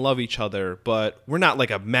like and love each other, but we're not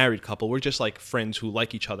like a married couple. We're just like friends who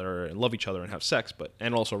like each other and love each other and have sex,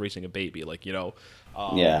 and also raising a baby,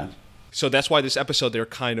 So that's why this episode, they're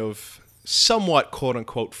kind of somewhat quote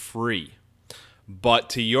unquote free. But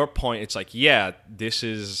to your point, it's like, this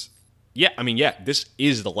is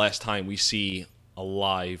the last time we see a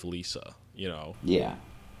live Lisa, Yeah,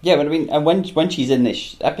 but I mean, and when she's in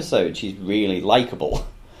this episode, she's really likable.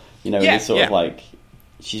 This sort of like,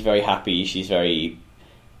 she's very happy. She's very,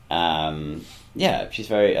 she's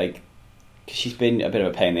very like, she's been a bit of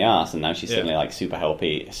a pain in the ass, and now she's suddenly like super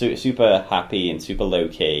happy, super happy, and super low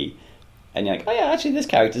key. And you're like, oh yeah, actually, this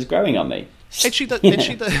character's growing on me. And she does,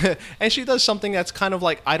 and she does something that's kind of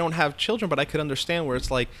like, I don't have children, but I could understand where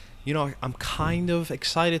it's like, I'm kind of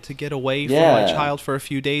excited to get away from my child for a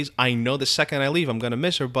few days. I know the second I leave, I'm going to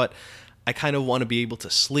miss her, but I kind of want to be able to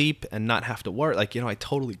sleep and not have to worry. Like, I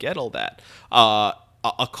totally get all that. A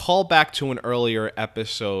callback to an earlier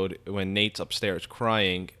episode when Nate's upstairs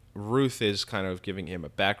crying, Ruth is kind of giving him a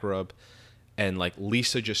back rub, and like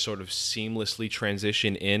Lisa just sort of seamlessly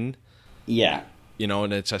transition in. Yeah.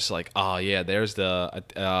 And it's just like, there's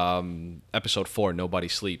the episode 4, Nobody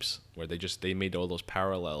Sleeps, where they made all those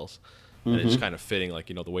parallels. And it's kind of fitting, like,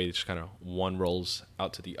 the way it's just kind of one rolls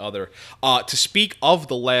out to the other. To speak of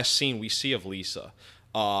the last scene we see of Lisa,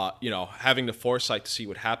 having the foresight to see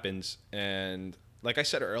what happens. And like I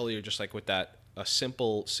said earlier, just like with that, a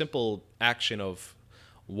simple action of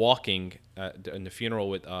walking in the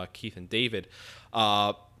funeral with Keith and David,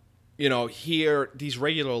 here, these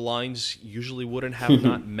regular lines usually wouldn't have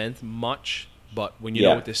not meant much, but when you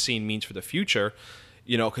know what this scene means for the future,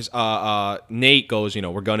 because Nate goes,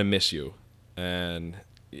 we're going to miss you. And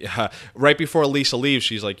right before Lisa leaves,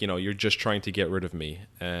 she's like, you're just trying to get rid of me.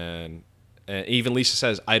 And even Lisa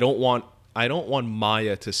says, I don't want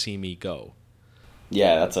Maya to see me go.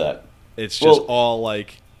 Yeah, that's it. It's just all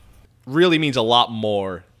like, really means a lot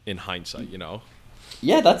more in hindsight,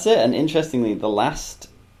 Yeah, that's it. And interestingly, the last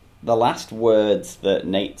words that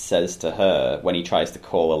Nate says to her when he tries to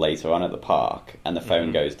call her later on at the park and the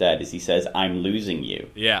phone goes dead is he says, I'm losing you.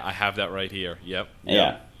 Yeah, I have that right here. Yep.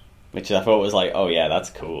 Yeah. Which I thought was like, oh yeah, that's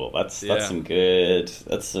cool. That's some good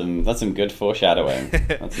foreshadowing.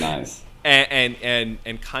 That's nice.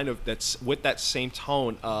 And kind of that's with that same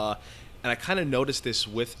tone, and I kind of noticed this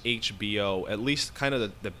with HBO, at least kind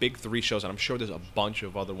of the big 3 shows, and I'm sure there's a bunch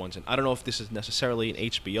of other ones, and I don't know if this is necessarily an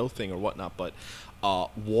HBO thing or whatnot, but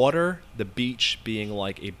water, the beach being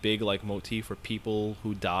like a big like motif for people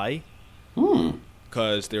who die.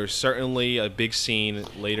 Because there's certainly a big scene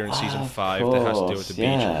later in season 5 that has to do with the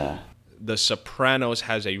beach. The Sopranos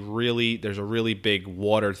has there's a really big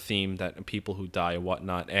water theme that people who die and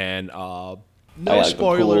whatnot, and no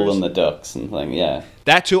spoilers. The pool and the ducks and thing, yeah.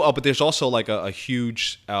 That too. But there's also like a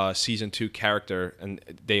huge season 2 character, and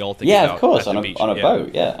they all think of course, on a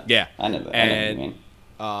boat, yeah. Yeah, I know what you mean.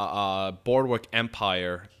 Boardwalk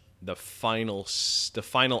Empire, the final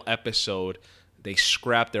episode, they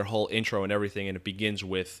scrap their whole intro and everything, and it begins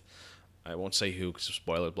with, I won't say who because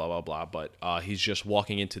spoiler, blah blah blah, but he's just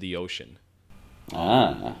walking into the ocean.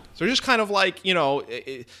 So just kind of like,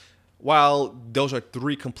 while those are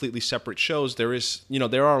 3 completely separate shows, there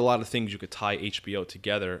are a lot of things you could tie HBO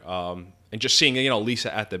together. And just seeing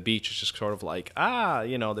Lisa at the beach is just sort of like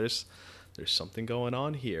there's something going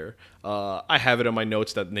on here. I have it in my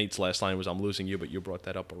notes that Nate's last line was "I'm losing you," but you brought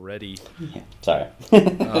that up already. Yeah, sorry.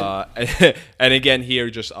 And again here,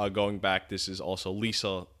 just going back, this is also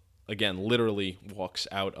Lisa. Again, literally walks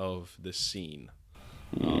out of the scene.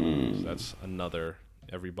 So that's another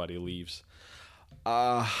everybody leaves.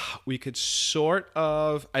 We could sort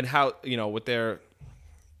of, and how, with that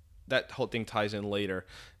whole thing ties in later.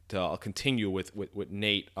 I'll continue with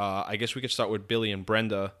Nate. I guess we could start with Billy and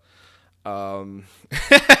Brenda. Brenda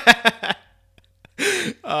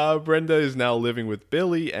is now living with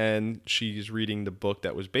Billy, and she's reading the book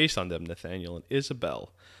that was based on them, Nathaniel and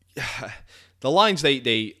Isabel. The lines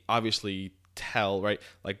they obviously tell, right?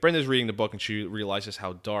 Like Brenda's reading the book and she realizes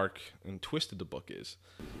how dark and twisted the book is.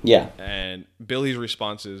 Yeah. And Billy's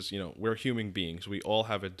response is, we're human beings. We all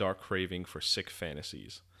have a dark craving for sick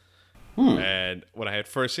fantasies. And when I had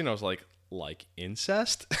first seen it, I was like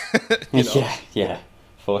incest? Yeah.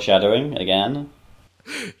 Foreshadowing again.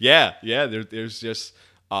 Yeah. There's just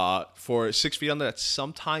for 6 Feet Under, that's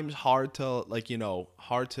sometimes hard to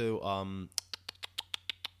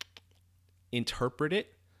interpret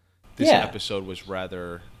it. This episode was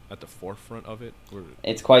rather at the forefront of it.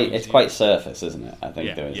 It's quite surface, isn't it? I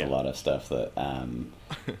think there is a lot of stuff that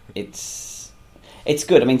it's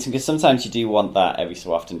good. I mean, because sometimes you do want that every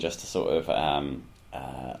so often, just to sort of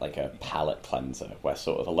like a palate cleanser, where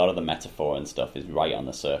sort of a lot of the metaphor and stuff is right on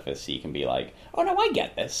the surface, so you can be like, oh no, I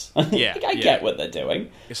get this. I get what they're doing.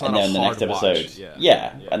 It's and not then a the hard next episode,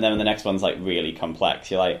 watch. And then the next one's like really complex.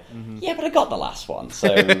 You're like, yeah, but I got the last one,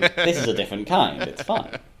 so this is a different kind. It's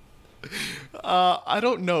fine. I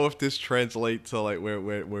don't know if this translates to like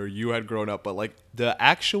where you had grown up, but like the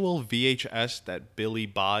actual VHS that Billy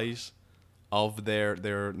buys of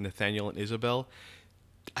their Nathaniel and Isabel,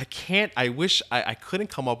 I wish I couldn't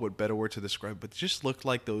come up with a better word to describe, but it just looked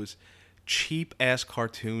like those cheap ass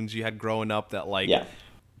cartoons you had growing up that like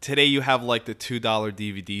today you have like the $2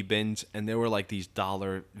 DVD bins, and there were like these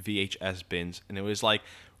dollar VHS bins, and it was like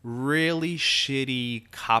really shitty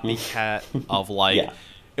copycat of like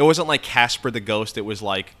it wasn't like Casper the Ghost, it was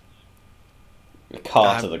like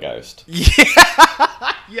Carter the Ghost. Yeah.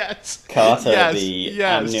 Yes. Carter the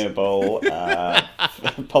amiable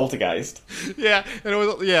poltergeist. Yeah, and it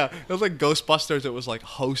was like Ghostbusters. It was like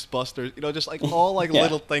Hostbusters. Just like all like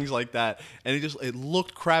little things like that. And it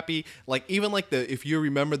looked crappy. Like even like if you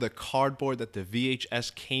remember the cardboard that the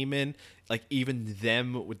VHS came in, like even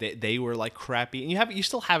them they were like crappy. And you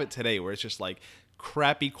still have it today where it's just like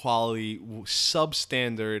crappy quality,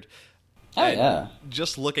 substandard. Oh, yeah.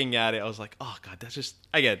 Just looking at it, I was like, oh, God,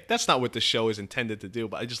 that's not what the show is intended to do.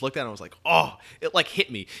 But I just looked at it and I was like, oh, it like hit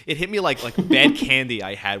me. It hit me like bad candy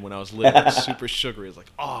I had when I was little. It was super sugary. It's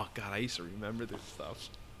like, oh, God, I used to remember this stuff.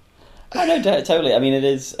 Oh, no, totally. I mean, it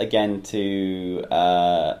is, again,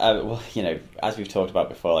 as we've talked about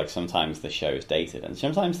before, like sometimes the show is dated. And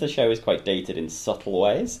sometimes the show is quite dated in subtle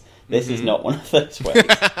ways. This is not one of those ways.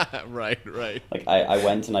 Right. Like, I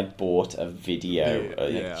went and I bought a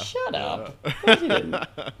video. Shut up.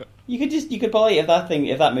 You could probably, if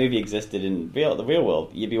that movie existed in the real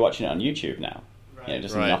world, you'd be watching it on YouTube now. Right.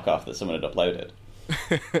 Just a knockoff that someone had uploaded.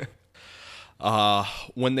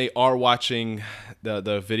 When they are watching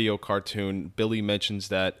the video cartoon, Billy mentions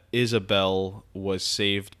that Isabel was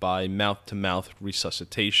saved by mouth-to-mouth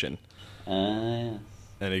resuscitation. And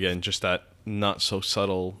again, just that not so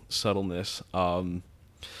subtleness. Oh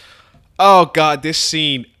God, this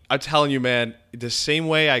scene! I'm telling you, man. The same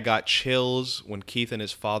way I got chills when Keith and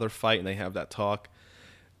his father fight, and they have that talk.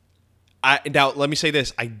 Now let me say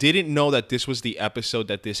this: I didn't know that this was the episode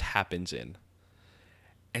that this happens in.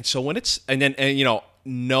 And so when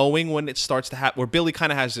knowing when it starts to happen, where Billy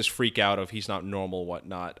kind of has this freak out of he's not normal,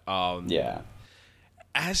 whatnot.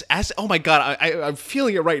 As oh my God, I'm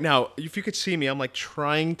feeling it right now. If you could see me, I'm like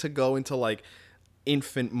trying to go into like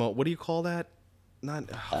infant mode. What do you call that? not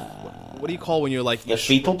what do you call when you're like the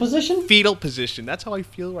fetal position? Fetal position. That's how I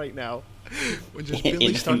feel right now. When just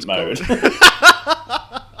Billy starts mode.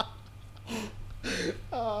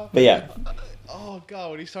 But yeah. Oh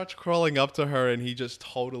god, when he starts crawling up to her and he just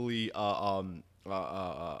totally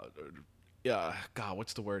yeah, god,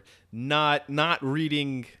 what's the word? Not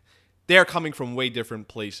reading. They're coming from way different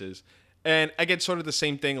places. And again, sort of the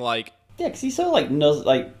same thing, like... Yeah, because he's sort of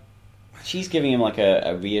like... She's giving him like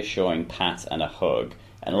a reassuring pat and a hug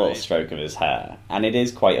and a little stroke of his hair. And it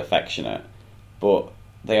is quite affectionate. But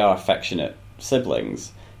they are affectionate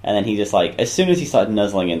siblings. And then he just like... As soon as he started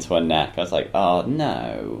nuzzling into her neck, I was like, oh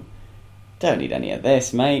no. Don't need any of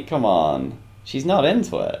this, mate. Come on. She's not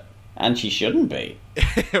into it. And she shouldn't be.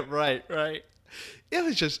 Right. It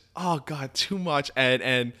was just, oh god, too much.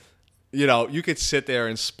 And you know, you could sit there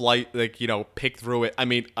and pick through it. I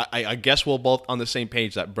mean, I guess we're both on the same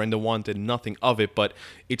page that Brenda wanted nothing of it, but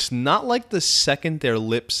it's not like the second their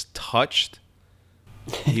lips touched,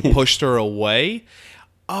 he pushed her away.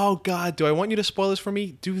 Oh, God, do I want you to spoil this for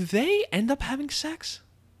me? Do they end up having sex?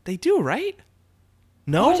 They do, right?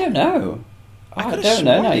 No? I don't know. I don't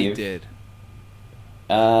know. They did.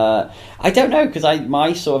 I don't know, because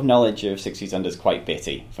my sort of knowledge of Six Feet Under is quite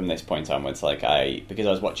bitty from this point onwards. Because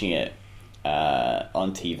I was watching it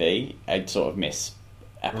on TV, I'd sort of miss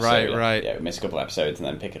episodes. Right. Yeah, miss a couple episodes and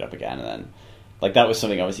then pick it up again, and then that was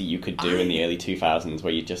something obviously you could do in the early 2000s,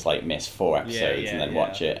 where you just like miss 4 episodes and then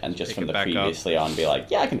watch it, and just from the previously on be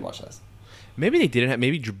like, yeah, I can watch this. Maybe they didn't have.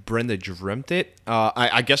 Maybe Brenda dreamt it.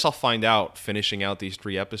 I guess I'll find out finishing out these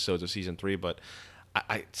 3 episodes of season 3, but.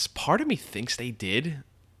 Part of me thinks they did,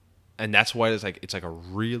 and that's why it's like a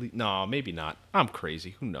really maybe not. I'm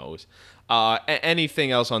crazy. Who knows? Anything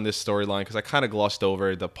else on this storyline? Because I kind of glossed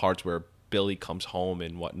over the parts where Billy comes home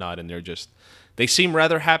and whatnot, and they seem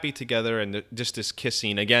rather happy together, and just this kiss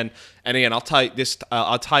scene again. And again, I'll tie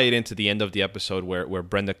it into the end of the episode where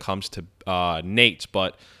Brenda comes to Nate's,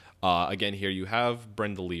 but again here you have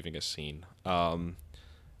Brenda leaving a scene. But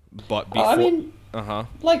before,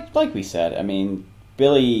 like we said, I mean.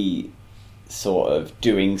 Billy sort of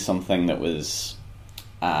doing something that was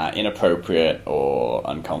inappropriate or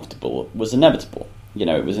uncomfortable was inevitable. You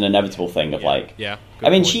know, it was an inevitable thing of I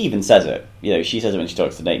mean, she even says it. You know, she says it when she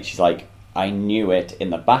talks to Nate. She's like, I knew it in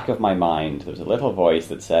the back of my mind. There was a little voice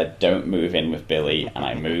that said, don't move in with Billy, and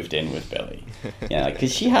I moved in with Billy.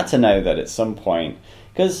 Because she had to know that at some point...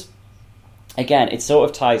 Because, again, it sort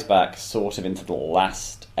of ties back sort of into the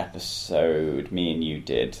last episode me and you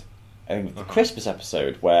did... I think the Christmas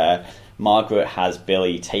episode where Margaret has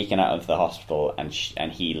Billy taken out of the hospital and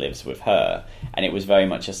he lives with her, and it was very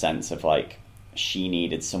much a sense of like she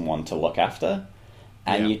needed someone to look after,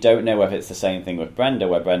 and you don't know whether it's the same thing with Brenda,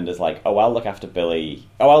 where Brenda's like, oh, I'll look after Billy,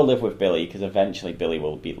 I'll live with Billy because eventually Billy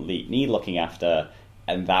will need looking after,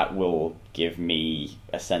 and that will give me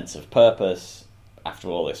a sense of purpose after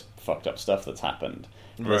all this fucked up stuff that's happened.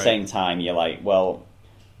 At the same time, you're like, well,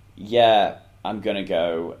 yeah, I'm going to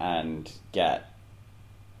go and get...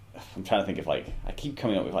 I'm trying to think of, like... I keep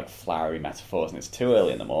coming up with, like, flowery metaphors, and it's too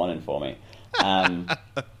early in the morning for me. But,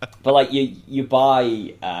 like, you buy...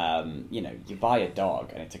 you buy a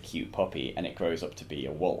dog, and it's a cute puppy, and it grows up to be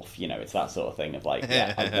a wolf. You know, it's that sort of thing of, like,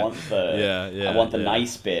 I want the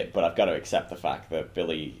nice bit, but I've got to accept the fact that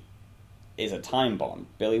Billy is a time bomb.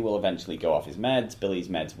 Billy will eventually go off his meds. Billy's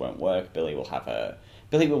meds won't work. Billy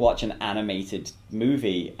will watch an animated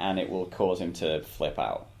movie and it will cause him to flip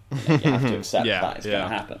out. You have to accept that it's going to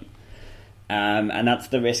happen. And that's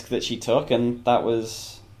the risk that she took, and that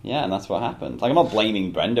was... Yeah, and that's what happened. Like, I'm not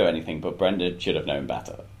blaming Brenda or anything, but Brenda should have known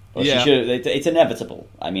better. Or she should have, it's inevitable.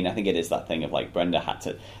 I mean, I think it is that thing of, like,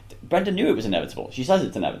 Brenda knew it was inevitable. She says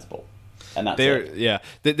it's inevitable. And that's it. Yeah.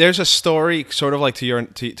 There's a story, sort of like to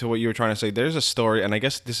what you were trying to say. There's a story, and I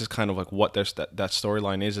guess this is kind of like what that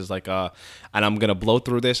storyline is like, and I'm going to blow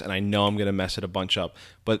through this, and I know I'm going to mess it a bunch up.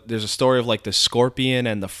 But there's a story of, like, the scorpion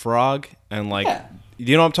and the frog, and, like,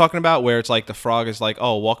 you know what I'm talking about? Where it's like the frog is like,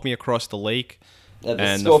 oh, walk me across the lake.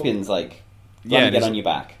 The scorpion's like, let me get on your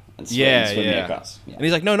back. And swim me across. Yeah. And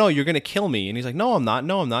he's like, no, you're going to kill me. And he's like, no, I'm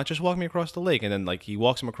not. Just walk me across the lake. And then, like, he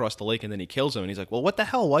walks him across the lake, and then he kills him. And he's like, well, what the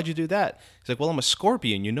hell? Why'd you do that? He's like, well, I'm a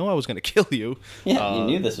scorpion. You know I was going to kill you. Yeah, you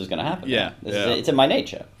knew this was going to happen. Yeah. It's in my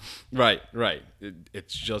nature. Right.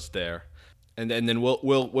 It's just there. And then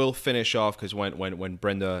we'll finish off, because when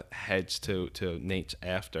Brenda heads to Nate's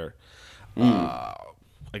after, I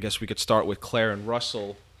guess we could start with Claire and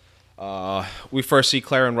Russell. We first see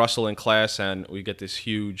Claire and Russell in class, and we get this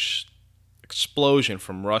huge explosion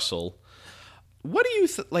from Russell. What do you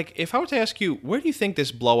like? If I were to ask you, where do you think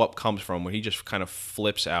this blow up comes from? Where he just kind of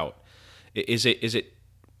flips out? Is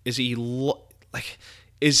he like,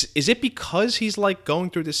 is it because he's like going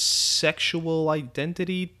through this sexual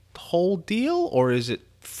identity whole deal, or is it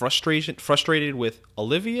frustrated with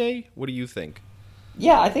Olivier? What do you think?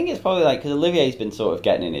 Yeah, I think it's probably like because Olivier's been sort of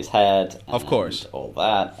getting in his head, of course, all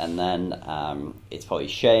that, and then it's probably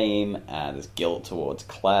shame. There's guilt towards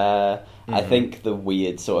Claire. Mm-hmm. I think the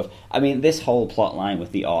weird sort of, I mean, this whole plot line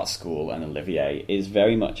with the art school and Olivier is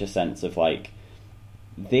very much a sense of like,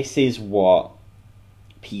 this is what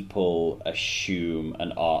people assume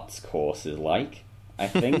an arts course is like, I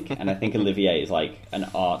think. And I think Olivier is like an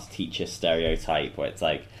arts teacher stereotype where it's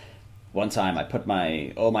like, one time I put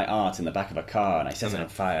all my art in the back of a car and I set it on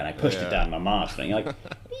fire and I pushed it down my marsh. And you're like,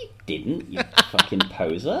 you didn't, you fucking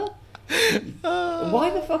poser.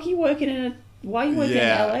 Why the fuck are you working in LA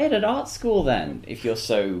at an art school then, if you're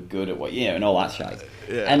so good at what, and all that shit.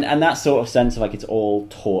 And that sort of sense of like, it's all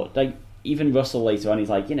taught, like, even Russell later on, he's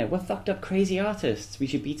like, we're fucked up crazy artists. We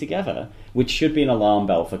should be together. Which should be an alarm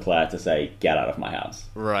bell for Claire to say, get out of my house.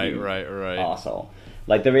 Right. Arsehole.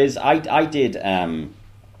 Like there is, I did,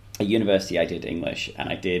 at university I did English and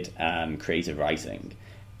I did creative writing.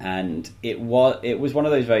 And it was one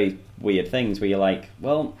of those very weird things where you're like,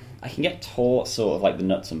 well, I can get taught sort of like the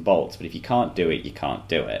nuts and bolts, but if you can't do it, you can't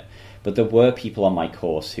do it. But there were people on my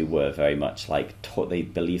course who were very much like, they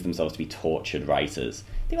believed themselves to be tortured writers.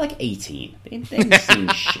 They were like 18. They didn't seen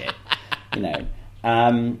shit,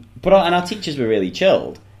 But our teachers were really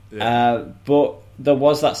chilled. Yeah. But there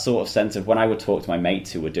was that sort of sense of when I would talk to my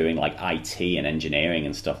mates who were doing like IT and engineering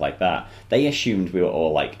and stuff like that, they assumed we were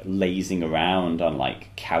all like lazing around on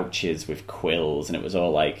like couches with quills, and it was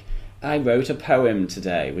all like, I wrote a poem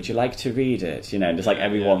today, would you like to read it? Just like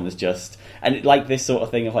everyone was just, and like this sort of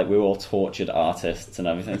thing of like we're all tortured artists and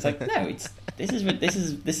everything. It's like, no,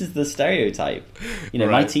 this is the stereotype.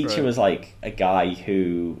 My teacher was like a guy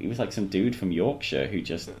he was like some dude from Yorkshire who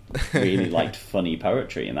just really liked funny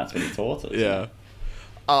poetry, and that's what he taught us. Yeah.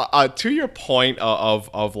 To your point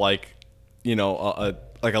of like,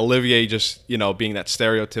 like Olivier just, being that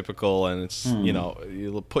stereotypical, and it's,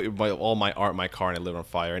 you put all my art in my car and I live on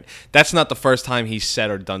fire. And that's not the first time he's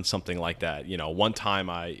said or done something like that. One time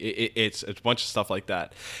it's a bunch of stuff like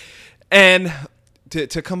that. And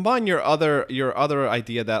to combine your other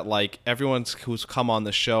idea that like everyone who's come on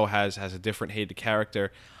the show has a different hated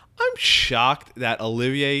character, I'm shocked that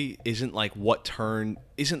Olivier isn't like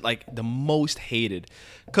isn't like the most hated,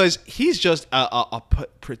 because he's just a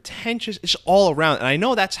pretentious. It's all around, and I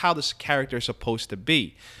know that's how this character is supposed to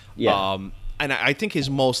be. Yeah. And I think his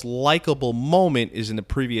most likable moment is in the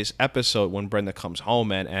previous episode when Brenda comes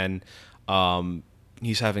home and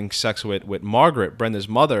he's having sex with Margaret, Brenda's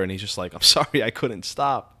mother, and he's just like, I'm sorry, I couldn't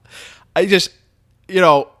stop. I just,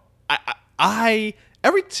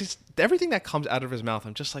 everything that comes out of his mouth,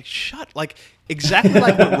 I'm just like, shut, like exactly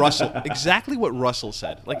like what Russell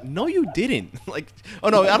said. Like, no, you didn't. Like, oh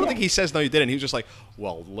no, I don't think he says no, you didn't. He was just like,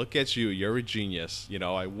 well, look at you, you're a genius.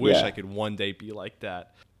 I wish I could one day be like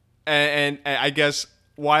that. And I guess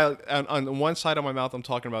while on one side of my mouth I'm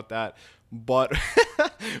talking about that, but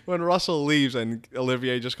when Russell leaves and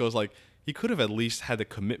Olivier just goes like, he could have at least had the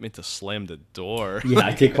commitment to slam the door. Yeah,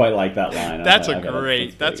 I did quite like that line. That's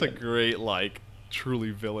a great like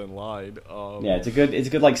truly villain line. Yeah, it's a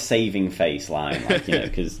good like saving face line, like,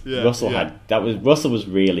 because Russell was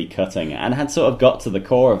really cutting and had sort of got to the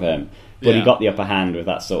core of him, but he got the upper hand with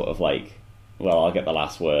that sort of like, well, I'll get the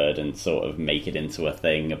last word and sort of make it into a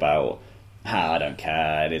thing about, I don't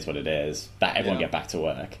care, it is what it is, everyone get back to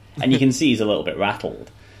work. And you can see he's a little bit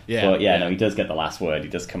rattled. No, he does get the last word. He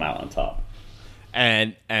does come out on top.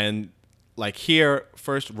 And like here,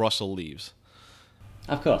 first Russell leaves.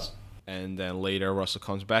 Of course. And then later Russell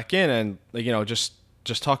comes back in and, like, just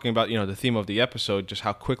talking about, the theme of the episode, just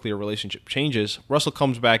how quickly a relationship changes. Russell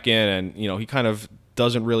comes back in and, he kind of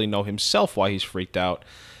doesn't really know himself why he's freaked out.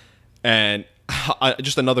 And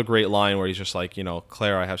just another great line where he's just like,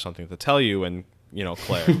 Claire, I have something to tell you. And,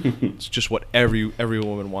 Claire, it's just what every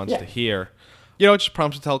woman wants to hear. It just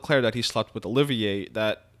prompts to tell Claire that he slept with Olivier,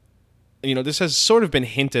 that, this has sort of been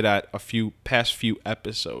hinted at past few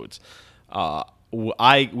episodes.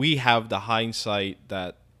 We have the hindsight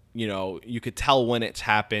that, you could tell when it's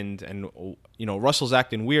happened, and, Russell's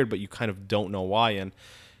acting weird, but you kind of don't know why. And,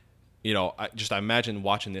 I imagine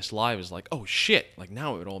watching this live is like, oh shit, like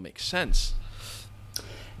now it all makes sense.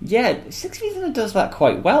 Yeah, Six Feet Under does that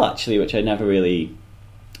quite well, actually, which I don't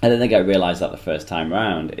think I realised that the first time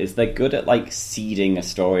round, is they're good at like seeding a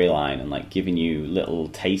storyline and like giving you little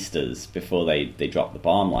tasters before they drop the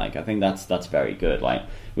bomb. Like, I think that's very good. Like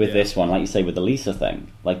with this one, like you say with the Lisa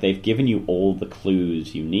thing, like they've given you all the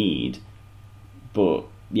clues you need, but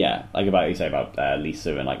like about you say about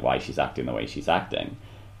Lisa and like why she's acting the way she's acting.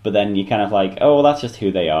 But then you kind of like, oh, well, that's just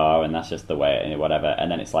who they are, and that's just the way, and whatever. And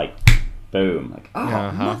then it's like, boom, like,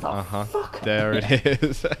 oh, motherfucker. There it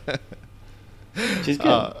is. She's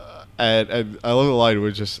good. And I love the line where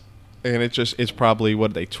it's probably, what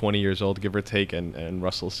are they, 20 years old, give or take, and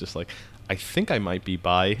Russell's just like, I think I might be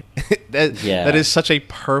bi. That is such a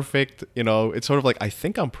perfect, it's sort of like, I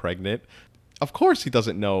think I'm pregnant. Of course he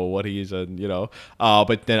doesn't know what he is,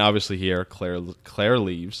 but then obviously here, Claire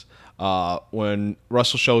leaves. When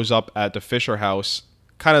Russell shows up at the Fisher house,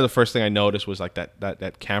 kind of the first thing I noticed was like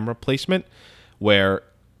that camera placement, where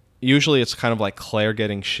usually it's kind of like Claire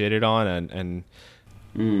getting shitted on,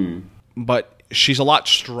 but she's a lot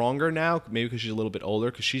stronger now, maybe because she's a little bit older,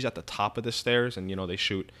 because she's at the top of the stairs, and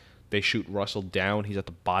they shoot Russell down. He's at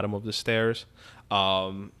the bottom of the stairs.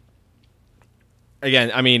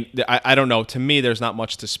 Again, I mean, I don't know. To me, there's not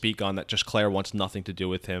much to speak on that. Just Claire wants nothing to do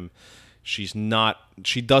with him. She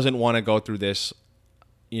doesn't want to go through this.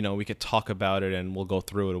 We could talk about it and we'll go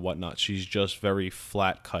through it and whatnot. She's just very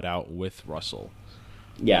flat cut out with Russell.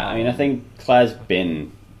 Yeah, I mean, I think Claire's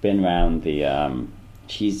been around the.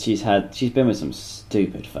 She's been with some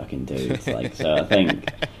stupid fucking dudes. Like, so I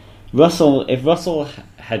think if Russell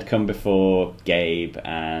had come before Gabe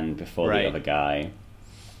and before the other guy,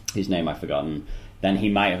 whose name I've forgotten, then he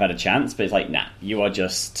might have had a chance. But it's like, nah, you are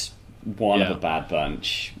just one of a bad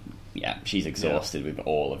bunch. Yeah, she's exhausted with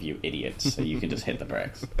all of you idiots, so you can just hit the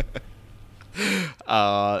bricks.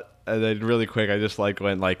 And then really quick, I just like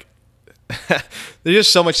when like there's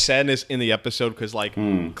just so much sadness in the episode because like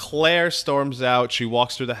Claire storms out, she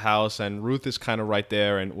walks through the house, and Ruth is kind of right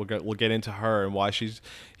there, and we'll get into her and why she's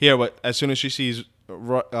here. But as soon as she sees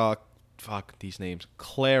fuck these names,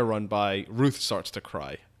 Claire run by, Ruth starts to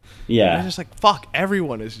cry. Yeah, and it's just like fuck,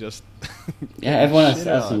 everyone is just everyone has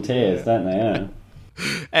some tears, don't they? Yeah.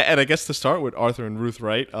 And I guess to start with Arthur and Ruth,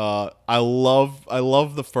 right? I love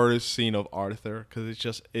the first scene of Arthur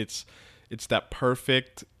because it's that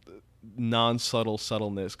perfect non-subtle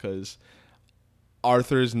subtleness because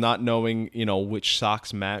Arthur's not knowing which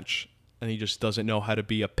socks match, and he just doesn't know how to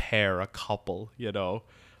be a couple.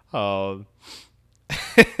 I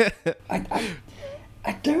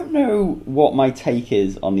don't know what my take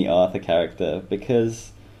is on the Arthur character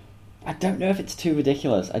because I don't know if it's too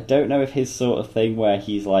ridiculous. I don't know if his sort of thing where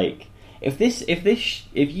he's like, if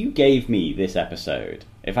you gave me this episode,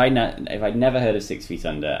 if I'd never heard of 6 Feet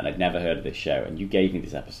Under and I'd never heard of this show, and you gave me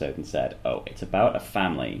this episode and said, oh, it's about a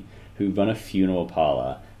family who run a funeral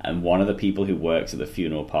parlor, and one of the people who works at the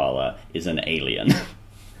funeral parlor is an alien,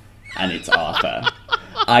 and it's Arthur,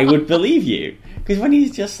 I would believe you. Because when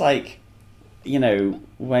he's just like,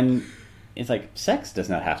 when it's like, sex does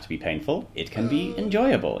not have to be painful. It can be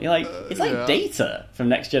enjoyable. You're like, it's like Data from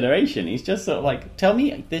Next Generation. He's just sort of like, tell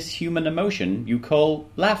me this human emotion you call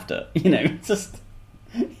laughter. It's just,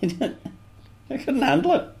 I couldn't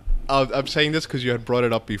handle it. I'm saying this because you had brought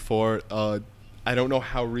it up before. I don't know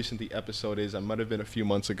how recent the episode is. It might have been a few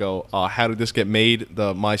months ago. How Did This Get Made?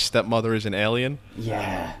 My Stepmother is an Alien.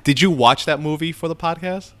 Yeah. Did you watch that movie for the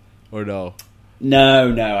podcast? Or no?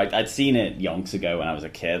 No, I'd seen it yonks ago when I was a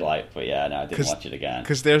kid, but yeah, no, I didn't watch it again.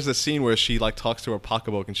 Because there's a scene where she talks to her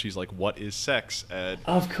pocketbook and she's like, "What is sex?" And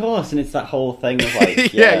of course, and it's that whole thing of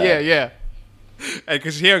like, yeah. And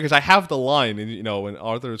because I have the line, and when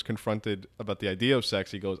Arthur is confronted about the idea of sex,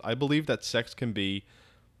 he goes, "I believe that sex can be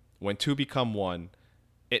when two become one.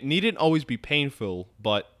 It needn't always be painful,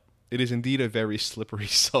 but it is indeed a very slippery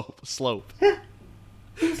slope."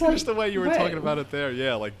 It's like, just the way you were talking about it there,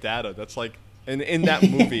 yeah, like Data. That's like. And in that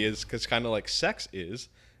movie is because kind of like sex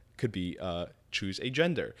could be choose a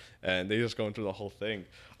gender, and they just going through the whole thing.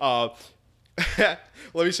 Let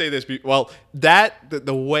me say this. Well,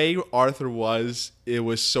 the way Arthur was, it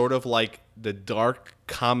was sort of like the dark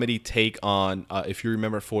comedy take on if you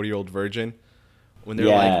remember 40-Year-Old Virgin, when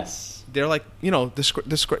they're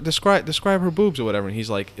describe her boobs or whatever, and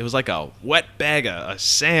he's like, it was like a wet bag of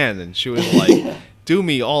sand, and she was like. Do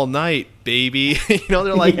me all night, baby.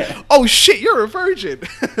 They're like, oh shit, you're a virgin.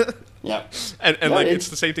 Yeah. And it's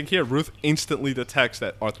the same thing here. Ruth instantly detects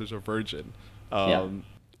that Arthur's a virgin. And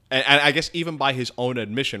I guess even by his own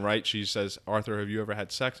admission, right? She says, Arthur, have you ever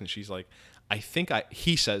had sex? And she's like,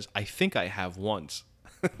 he says, I think I have once.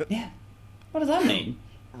 Yeah. What does that mean?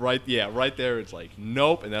 Right there it's like,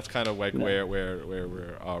 nope. And that's kind of like where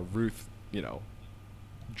Ruth,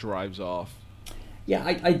 drives off. Yeah,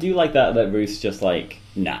 I do like that Ruth's just like,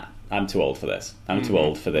 nah, I'm too old for this. I'm too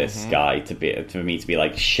old for this guy for me to be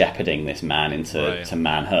like shepherding this man into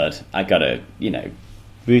manhood. I gotta,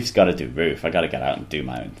 Ruth's got to do Ruth. I got to get out and do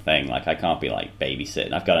my own thing. Like, I can't be like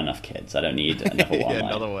babysitting. I've got enough kids. I don't need another one.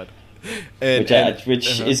 Another one.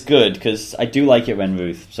 Which is good, because I do like it when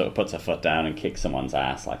Ruth sort of puts her foot down and kicks someone's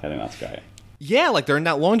ass. Like, I think that's great. Yeah, like they're in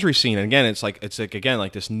that laundry scene, and again, it's like again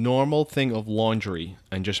like this normal thing of laundry,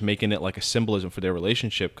 and just making it like a symbolism for their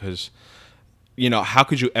relationship. Because, how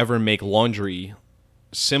could you ever make laundry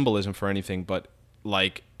symbolism for anything? But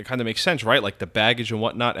like, it kind of makes sense, right? Like the baggage and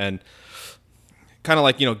whatnot, and kind of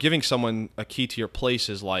like, giving someone a key to your place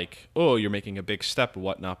is like, oh, you're making a big step and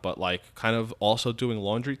whatnot, but like kind of also doing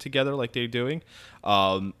laundry together like they're doing.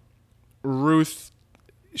 Ruth,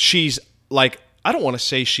 she's like, I don't want to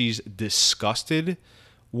say she's disgusted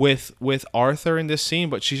with Arthur in this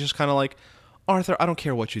scene, but she's just kind of like, Arthur, I don't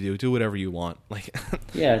care what you do whatever you want. Like,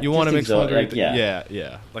 yeah, you want to make laundry? Like,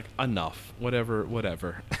 yeah, like enough,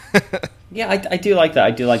 whatever. Yeah, I do like that.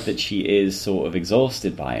 I do like that she is sort of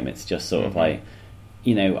exhausted by him. It's just sort of like,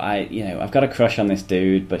 I've got a crush on this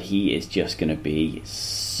dude, but he is just going to be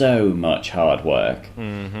so much hard work.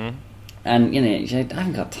 Mm-hmm. And, I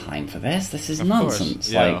haven't got time for this. This is nonsense.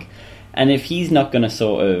 Yeah. Like, and if he's not going to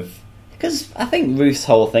sort of... Because I think Ruth's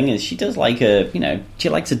whole thing is she does like she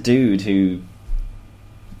likes a dude who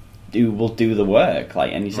will do the work.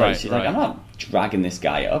 Like, and she's like, I'm not dragging this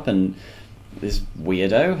guy up, and this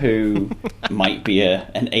weirdo who might be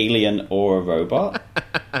an alien or a robot.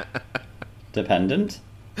 Dependent.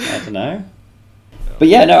 I don't know. But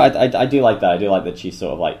yeah, no, I do like that. I do like that she's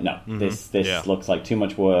sort of like, no, this looks like too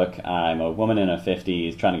much work. I'm a woman in her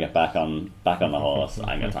 50s trying to get back on the horse.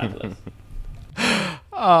 I ain't got time for this.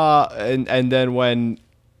 And then when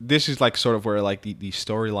this is like sort of where like the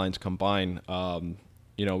storylines combine,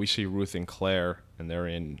 we see Ruth and Claire, and they're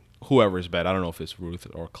in whoever's bed. I don't know if it's Ruth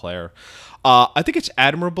or Claire. I think it's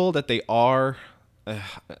admirable that they are...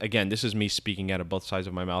 again, this is me speaking out of both sides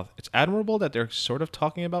of my mouth. It's admirable that they're sort of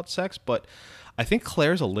talking about sex, but I think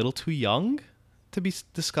Claire's a little too young to be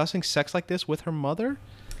discussing sex like this with her mother.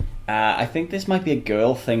 I think this might be a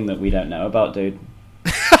girl thing that we don't know about, dude.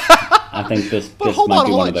 I think this might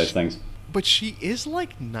be one of those things. But she is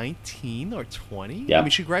like 19 or 20. Yeah. I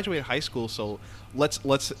mean, she graduated high school, so let's.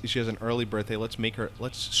 She has an early birthday. Let's make her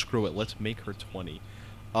 20.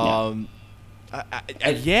 I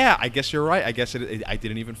guess you're right. I guess I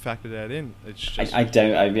didn't even factor that in. It's just... I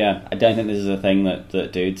don't think this is a thing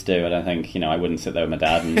that dudes do. I don't think, I wouldn't sit there with my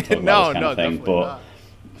dad and talk about this kind of thing. But not.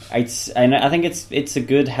 I think it's a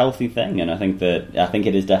good, healthy thing, and I think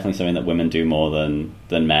it is definitely something that women do more than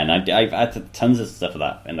men. I've had tons of stuff of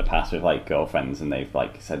that in the past with like girlfriends, and they've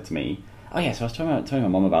like said to me, "Oh yeah, so I was telling my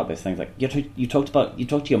mum about this thing." It's like, you talked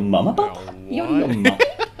to your mum about that? Your mum?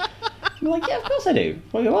 I'm like, yeah, of course I do.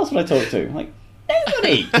 Well, who else would I talk to? I'm like,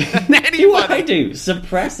 anybody. Do what I do.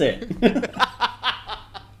 Suppress it.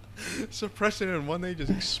 Suppress it, and one day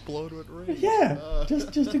just explode with rage. Yeah,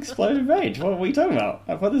 just explode in rage. What are we talking about?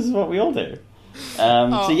 I thought this is what we all do.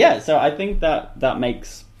 So I think that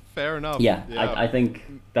makes... Fair enough. Yeah. I think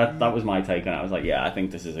that was my take on it. I was like, yeah, I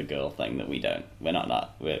think this is a girl thing that we're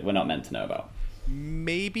not meant to know about.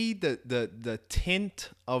 Maybe the tint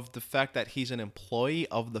of the fact that he's an employee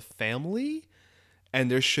of the family,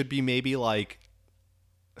 and there should be maybe like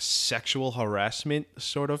sexual harassment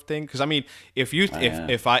sort of thing. Because I mean, if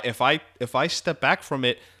I step back from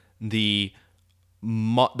it, the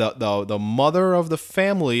mother of the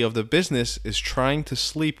family of the business is trying to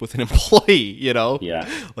sleep with an employee, Yeah.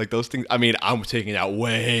 Like those things. I mean, I'm taking that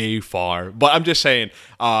way far, but I'm just saying,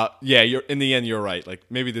 you're in the end, you're right. Like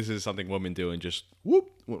maybe this is something women do, and just whoop,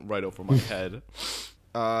 went right over my head.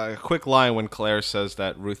 Quick line when Claire says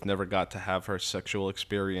that Ruth never got to have her sexual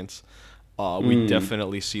experience. We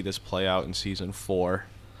definitely see this play out in season 4.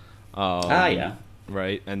 Yeah.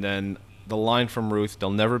 Right, and then the line from Ruth,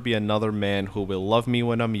 "There'll never be another man who will love me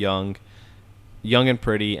when I'm young and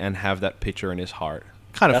pretty, and have that picture in his heart."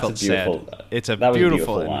 Kind of felt sad. It's a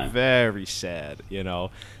beautiful line. And very sad,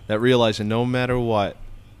 that realizing no matter what,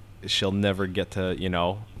 she'll never get to,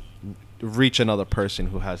 reach another person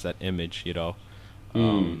who has that image,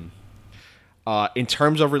 In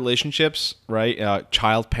terms of relationships, right,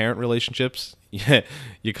 child-parent relationships,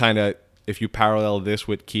 you kind of, if you parallel this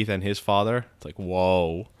with Keith and his father, it's like,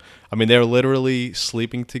 whoa. I mean, they're literally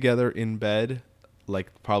sleeping together in bed, like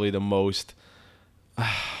probably the most,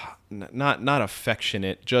 not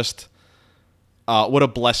affectionate, just what a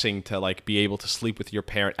blessing to like be able to sleep with your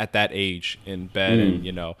parent at that age in bed,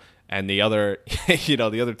 and and the other,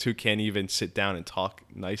 the other two can't even sit down and talk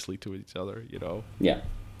nicely to each other, Yeah.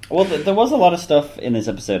 Well, there was a lot of stuff in this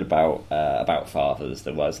episode about fathers.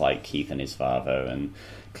 There was like Keith and his father, and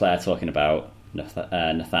Claire talking about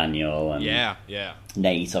Nathaniel and yeah.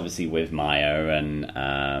 Nate, obviously with Maya,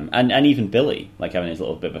 and even Billy, like having his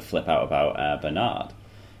little bit of a flip out about Bernard.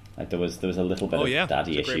 Like there was a little bit of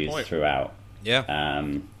daddy issues throughout. Yeah.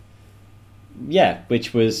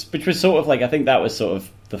 Which was sort of like, I think that was sort of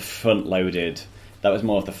the front loaded. That was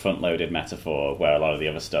more of the front loaded metaphor, where a lot of the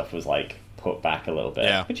other stuff was like put back a little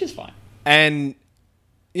bit, which is fine. And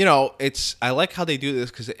I like how they do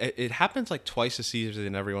this, because it happens like twice a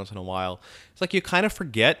season every once in a while. It's like you kind of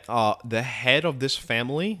forget the head of this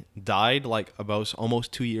family died like about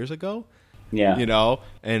almost 2 years ago. Yeah.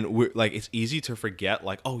 And we're like, it's easy to forget,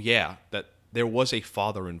 like, oh yeah, that there was a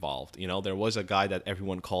father involved. There was a guy that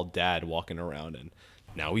everyone called dad walking around, and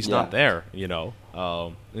now he's not there.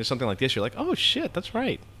 There's something like this, you're like, oh shit, that's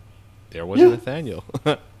right, there was Nathaniel.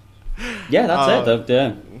 Yeah, that's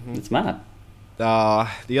it. It's mad.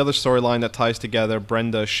 The other storyline that ties together,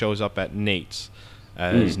 Brenda shows up at Nate's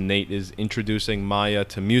as Nate is introducing Maya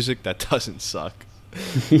to music that doesn't suck.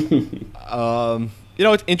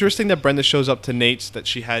 It's interesting that Brenda shows up to Nate's that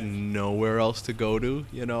she had nowhere else to go to,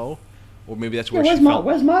 or maybe that's where she felt.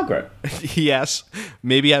 Where's Margaret? Yes,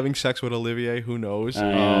 maybe having sex with Olivier, who knows?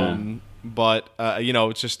 But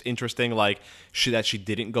it's just interesting, like that she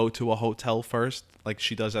didn't go to a hotel first, like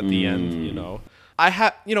she does at the end.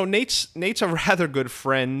 Nate's a rather good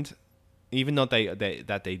friend, even though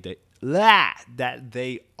that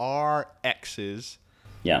they are exes.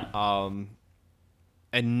 Yeah.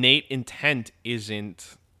 And Nate's intent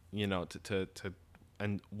isn't, to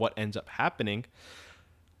and what ends up happening.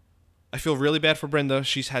 I feel really bad for Brenda.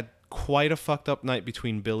 She's had quite a fucked up night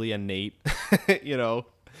between Billy and Nate.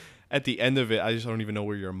 At the end of it, I just don't even know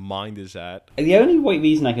where your mind is at. The only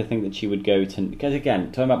reason I could think that she would go to, because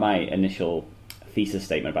again, talking about my initial thesis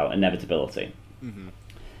statement about inevitability,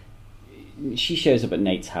 she shows up at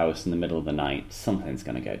Nate's house in the middle of the night. Something's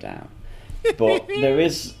going to go down. But there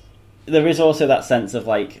is also that sense of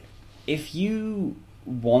like, if you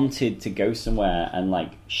wanted to go somewhere and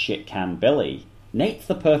like shit can Billy, Nate's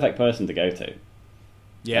the perfect person to go to.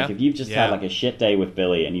 Yeah. Like if you've just had like a shit day with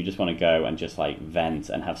Billy and you just want to go and just like vent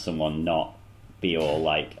and have someone not be all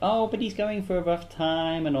like, oh, but he's going for a rough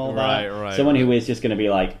time and all that. Right. Someone who is just going to be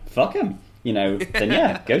like, fuck him,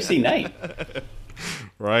 then go see Nate.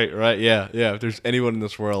 Right. Yeah. If there's anyone in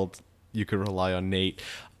this world, you could rely on Nate.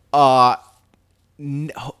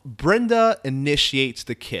 Brenda initiates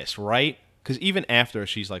the kiss, right? Because even after,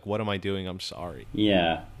 she's like, what am I doing? I'm sorry.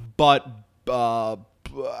 Yeah. But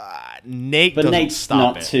Nate doesn't Nate's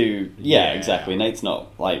stop not it. too. Yeah, exactly. Nate's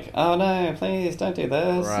not like, oh no, please don't do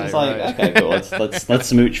this. Right, He's like, right. okay, cool. Let's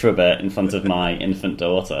smooch for a bit in front of my infant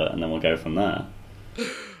daughter, and then we'll go from there.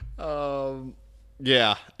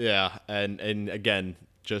 Yeah, and again,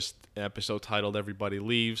 just an episode titled "Everybody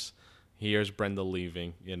Leaves." Here's Brenda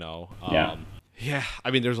leaving. Yeah.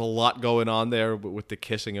 I mean, there's a lot going on there with the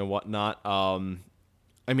kissing and whatnot.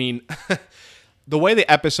 I mean, the way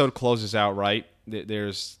the episode closes out, right?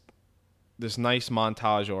 There's this nice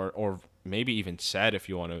montage, or maybe even sad if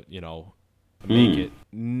you want to, make it.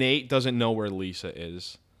 Nate doesn't know where Lisa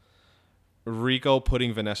is. Rico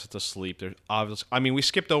putting Vanessa to sleep. There's obviously, I mean, we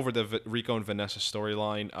skipped over the Rico and Vanessa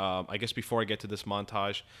storyline. I guess before I get to this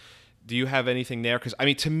montage, do you have anything there? Because I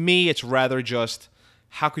mean, to me, it's rather just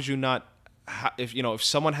how could you not? If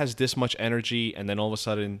someone has this much energy and then all of a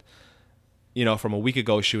sudden, from a week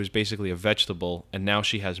ago she was basically a vegetable and now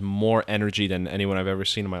she has more energy than anyone I've ever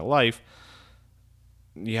seen in my life,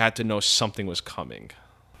 you had to know something was coming.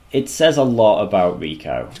 It says a lot about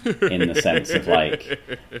Rico in the sense of like,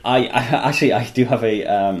 I do have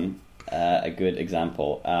a good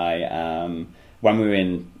example. When we were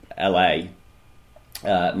in LA,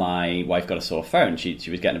 my wife got a sore throat.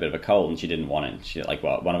 She was getting a bit of a cold and she didn't want it.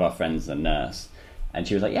 One of our friends is a nurse, and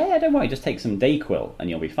she was like, yeah, don't worry, just take some Dayquil and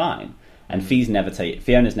you'll be fine. And Fiona's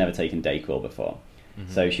never taken Dayquil before,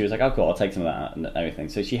 so she was like, oh cool, I'll take some of that and everything.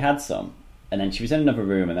 So she had some, and then she was in another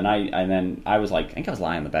room, and then I was like, I think I was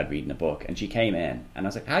lying on the bed reading a book, and she came in, and I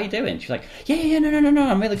was like, how are you doing? She's like, yeah, no,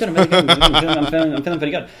 I'm really good, I'm feeling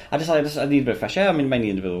pretty good. I need a bit of fresh air, I mean, I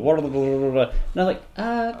need a bit of water, blah, blah, blah, blah. And I was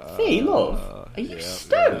like, Fee, love, are you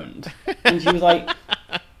stoned? And she was like,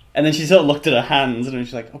 and then she sort of looked at her hands, and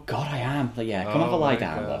she's like, oh god, I am. Like, yeah, come have a lie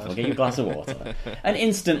down, love, I'll get you a glass of water. And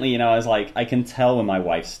instantly, I was like, I can tell when my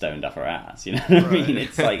wife's stoned off her ass, you know what I mean?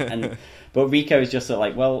 It's like, but Rico is just sort of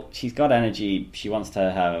like, well, she's got energy, she wants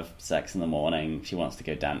to have sex in the morning, she wants to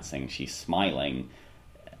go dancing, she's smiling,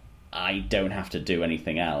 I don't have to do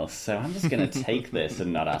anything else, so I'm just going to take this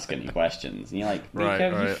and not ask any questions. And you're like,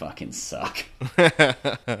 Rico, right. You fucking suck.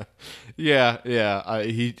 Yeah.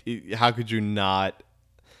 He how could you not?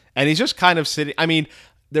 And he's just kind of sitting, I mean,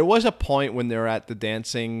 there was a point when they're at the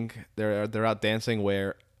dancing, they're out dancing,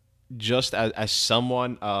 where just as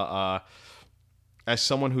someone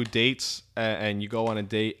who dates, and you go on a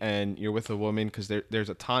date and you're with a woman, because there's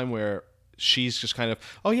a time where she's just kind of,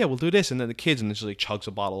 oh yeah, we'll do this, and then the kids, and then she like chugs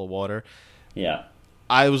a bottle of water. Yeah.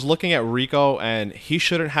 I was looking at Rico, and he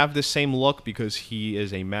shouldn't have the same look because he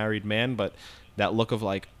is a married man, but that look of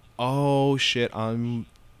like, oh shit,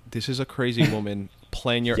 this is a crazy woman.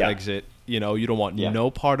 Plan your exit. You know, you don't want no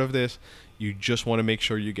part of this. You just want to make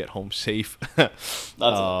sure you get home safe.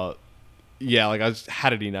 Yeah, like how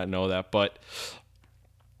did he not know that? But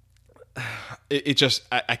it just,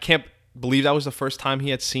 I can't believe that was the first time he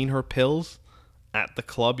had seen her pills at the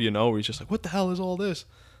club, you know, where he's just like, what the hell is all this?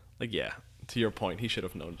 Like, yeah, to your point, he should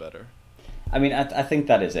have known better. I mean, I think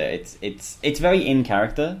that is it. It's very in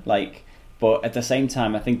character, like, but at the same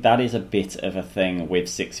time, I think that is a bit of a thing with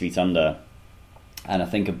 6 Feet Under, and I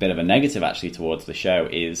think a bit of a negative actually towards the show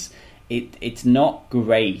is it's not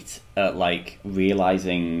great at like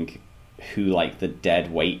realizing who like the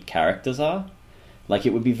dead weight characters are. Like,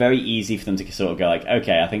 it would be very easy for them to sort of go like,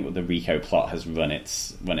 okay, I think the Rico plot has run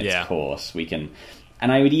its course. We can,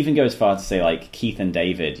 and I would even go as far to say like Keith and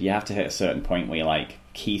David, you have to hit a certain point where you're like,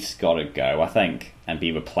 Keith's got to go, I think, and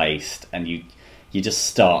be replaced, and you just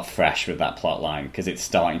start fresh with that plot line because it's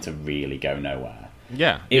starting to really go nowhere.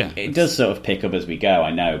 It does sort of pick up as we go,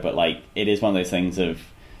 I know, but like it is one of those things of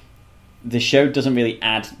the show doesn't really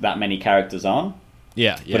add that many characters on.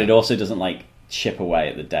 But it also doesn't like chip away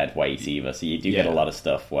at the dead weight either. So you do get a lot of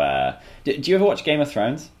stuff where... Do you ever watch Game of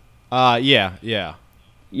Thrones? Yeah.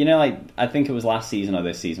 You know, like, I think it was last season or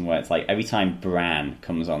this season where it's like every time Bran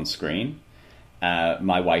comes on screen,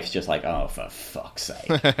 my wife's just like, oh, for fuck's sake.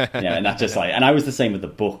 And that's just like... And I was the same with the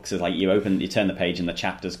books. It's like you turn the page and the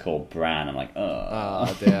chapter's called Bran. I'm like,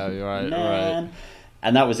 oh damn, you're right, man. Right.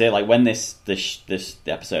 And that was it. Like, when this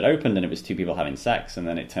episode opened and it was two people having sex, and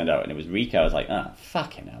then it turned out and it was Rico, I was like, oh,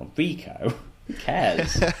 fucking hell, Rico? Who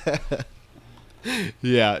cares?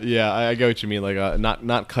 Yeah, I get what you mean. Like,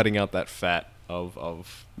 not cutting out that fat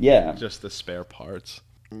of just the spare parts.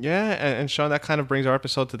 Yeah, and Sean, that kind of brings our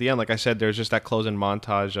episode to the end. Like I said, there's just that closing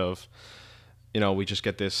montage of, you know, we just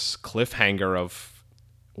get this cliffhanger of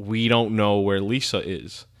we don't know where Lisa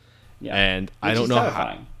is. Yeah, and I don't know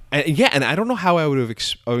terrifying. And I don't know how I would have...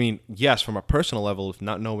 I mean, yes, from a personal level, of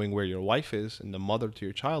not knowing where your wife is and the mother to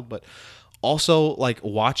your child, but also, like,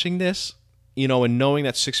 watching this, you know, and knowing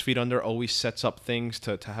that 6 Feet Under always sets up things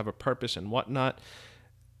to have a purpose and whatnot.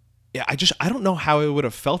 Yeah, I don't know how it would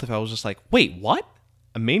have felt if I was just like, wait, what?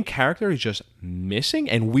 A main character is just missing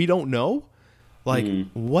and we don't know? Like,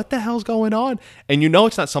 what the hell's going on? And you know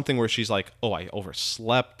it's not something where she's like, oh, I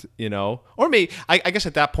overslept, you know? Or maybe, I guess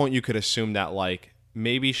at that point you could assume that, like,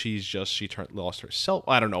 maybe she lost herself.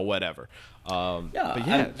 I don't know, whatever. But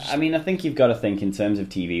yeah, I mean, I think you've got to think in terms of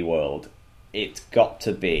TV world. It's got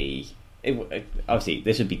to be. Obviously,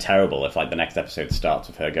 this would be terrible if like the next episode starts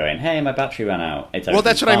with her going, "Hey, my battery ran out." Well,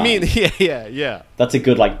 that's what I mean. Yeah. That's a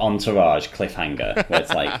good like Entourage cliffhanger where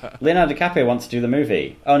it's like Leonardo DiCaprio wants to do the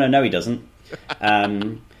movie. Oh no, he doesn't.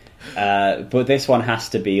 But this one has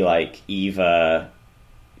to be like either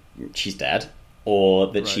she's dead or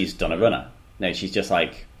that she's done a runner. No, she's just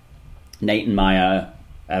like, Nate and Maya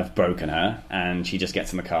have broken her, and she just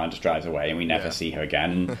gets in the car and just drives away, and we never see her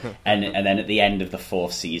again. And then at the end of the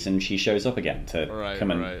 4th season, she shows up again to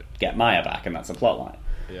come and get Maya back, and that's a plot line.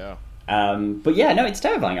 Yeah. But yeah, no, it's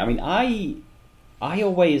terrifying. I mean, I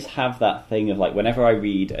always have that thing of like, whenever I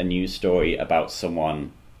read a news story about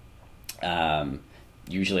someone,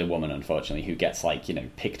 usually a woman, unfortunately, who gets like, you know,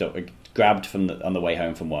 picked up, grabbed on the way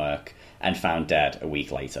home from work, and found dead a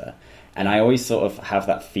week later. And I always sort of have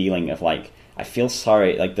that feeling of like, I feel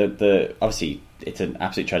sorry, like the obviously it's an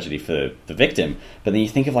absolute tragedy for the victim, but then you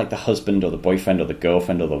think of like the husband or the boyfriend or the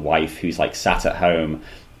girlfriend or the wife who's like sat at home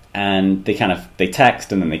and they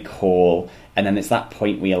text and then they call, and then it's that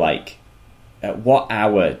point where you're like, at what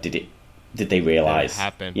hour did they realize it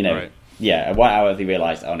happened, you know, right. Yeah, at what hour they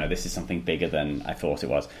realized, oh no, this is something bigger than I thought it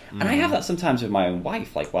was. And I have that sometimes with my own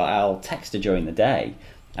wife, like, well, I'll text her during the day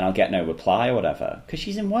and I'll get no reply or whatever, because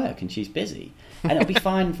she's in work and she's busy. And it'll be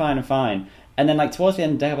fine. And then, like, towards the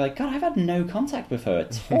end of the day, I'll be like, God, I've had no contact with her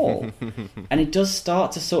at all. And it does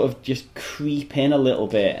start to sort of just creep in a little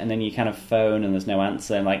bit, and then you kind of phone and there's no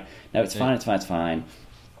answer. And like, no, it's fine.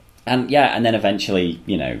 And yeah, and then eventually,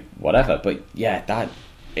 you know, whatever. But yeah,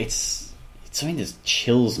 it's something that just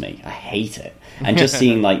chills me. I hate it. And just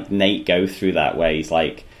seeing, like, Nate go through that where he's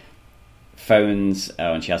like, phones,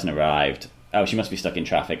 oh, and she hasn't arrived. Oh, she must be stuck in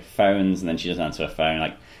traffic. Phones, and then she doesn't answer her phone.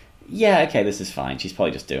 Like, yeah, okay, this is fine. She's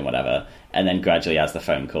probably just doing whatever. And then gradually, as the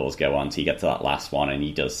phone calls go on, so you get to that last one, and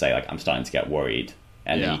he does say, like, I'm starting to get worried.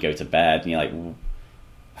 And then you go to bed, and you're like,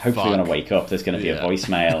 hopefully when I wake up, there's going to be a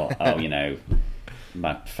voicemail. Oh, you know,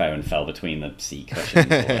 my phone fell between the seat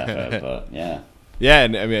cushions or whatever. But, yeah. Yeah,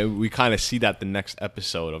 and I mean, we kind of see that the next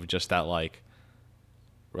episode of just that, like,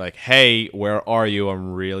 hey, where are you?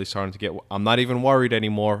 I'm really starting to get... I'm not even worried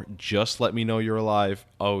anymore. Just let me know you're alive.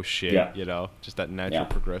 Oh, shit, you know? Just that natural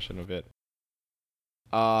progression of it.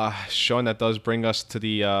 Sean, that does bring us to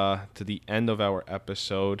the end of our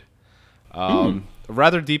episode. A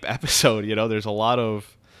rather deep episode, you know? There's a lot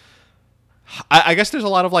of... I guess there's a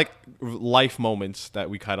lot of, like, life moments that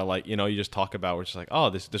we kind of, like, you know, you just talk about. We're just like, oh,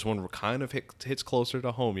 this one kind of hits closer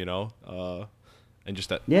to home, you know? And just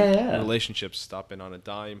that relationships stopping on a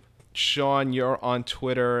dime. Sean, you're on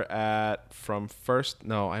Twitter at First to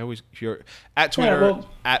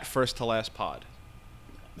Last Pod.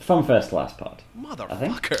 From First to Last Pod.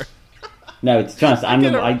 Motherfucker. No, it's to be honest,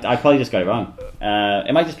 I probably just got it wrong.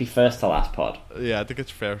 It might just be First to Last Pod. Yeah, I think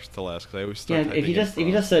it's First to Last because I always start. Yeah, if you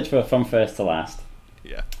just search for From First to Last,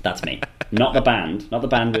 that's me. Not the band with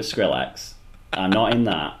Skrillex. I'm not in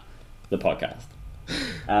that. The podcast.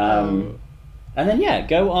 And then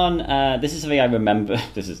go on. This is something I remember.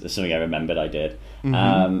 This is something I remembered I did.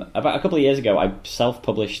 About a couple of years ago, I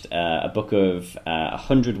self-published a book of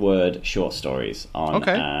 100-word short stories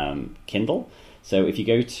on Kindle. So if you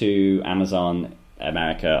go to Amazon,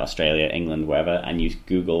 America, Australia, England, wherever, and use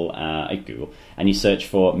Google, and you search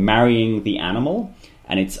for "Marrying the Animal,"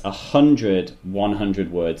 and it's 100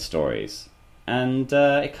 100-word stories. And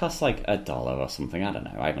it costs like $1 or something. I don't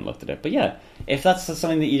know. I haven't looked at it. But yeah, if that's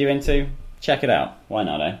something that you're into, check it out. Why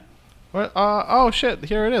not, eh? What? Oh, shit.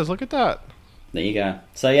 Here it is. Look at that. There you go.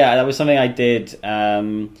 So yeah, that was something I did.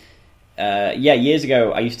 Years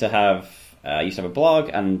ago, I used to have a blog,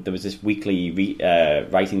 and there was this weekly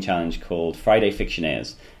writing challenge called Friday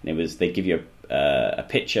Fictioneers, and they'd give you a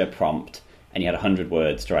picture prompt, and you had 100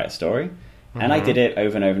 words to write a story. And I did it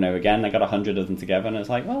over and over and over again. I got 100 of them together, and I was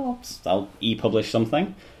like, well, I'll e-publish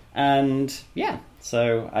something. And yeah,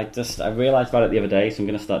 so I realised about it the other day, so I'm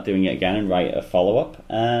going to start doing it again and write a follow-up,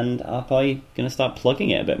 and I'm probably going to start plugging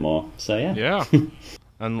it a bit more. So yeah. Yeah.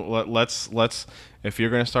 And let's if you're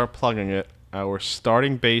going to start plugging it, our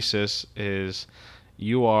starting basis is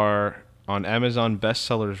you are on Amazon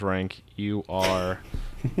bestsellers rank. You are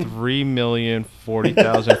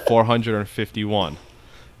 3,040,451.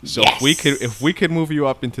 So yes! if we could move you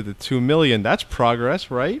up into the 2 million, that's progress,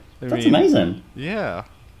 right? That's amazing. Yeah.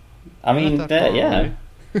 I mean, yeah.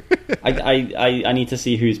 I need to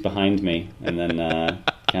see who's behind me, and then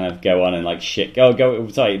kind of go on and like shit.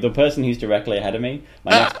 Sorry, the person who's directly ahead of me. My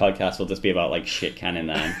next podcast will just be about like shit canning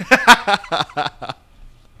them.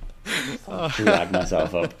 Drag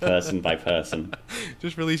myself up person by person.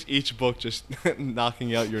 Just release each book, just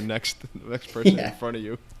knocking out your next person in front of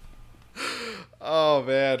you. Oh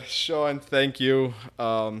man, Sean, thank you.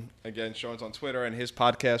 Again, Sean's on Twitter and his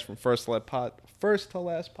podcast from First to Last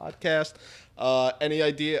Podcast. Any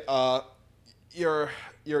idea? You're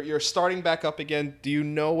starting back up again. Do you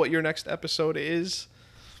know what your next episode is?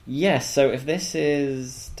 Yes. So if this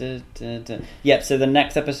is, so the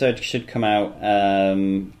next episode should come out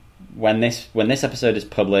when this episode is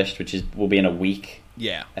published, which will be in a week.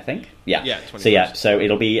 Yeah, I think. Yeah. Yeah. So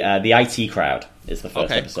it'll be the IT Crowd is the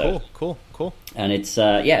first episode. Cool. And it's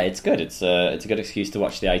it's good. It's a good excuse to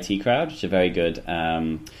watch the IT Crowd, which is a very good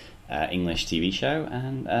English TV show,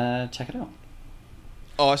 and check it out.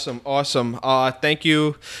 Awesome. Thank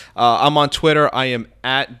you. I'm on Twitter. I am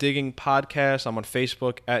at Digging Podcast. I'm on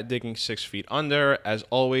Facebook at Digging 6 Feet Under. As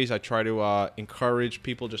always, I try to encourage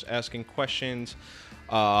people just asking questions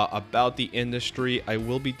about the industry. I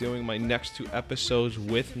will be doing my next 2 episodes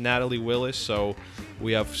with Natalie Willis, so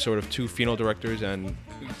we have sort of 2 funeral directors, and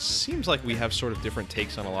it seems like we have sort of different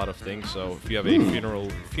takes on a lot of things. So if you have a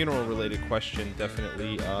funeral related question,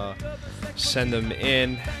 definitely send them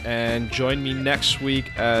in, and join me next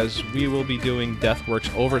week as we will be doing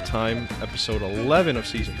Deathworks Overtime, episode 11 of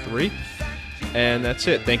season 3. And that's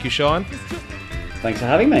it. Thank you, Sean. Thanks for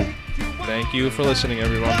having me. Thank you for listening,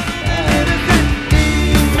 everyone.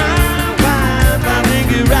 I think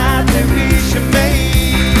you're right that we should make.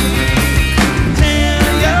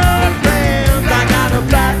 Tell your friends I got a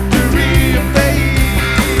factory to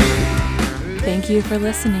fake. Thank you for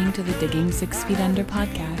listening to the Digging 6 Feet Under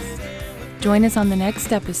podcast. Join us on the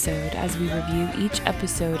next episode as we review each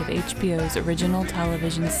episode of HBO's original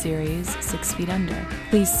television series, 6 Feet Under.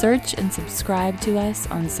 Please search and subscribe to us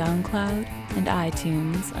on SoundCloud and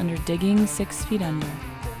iTunes under Digging 6 Feet Under.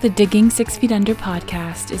 The Digging 6 Feet Under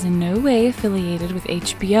podcast is in no way affiliated with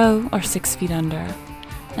HBO or 6 Feet Under,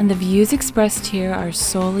 and the views expressed here are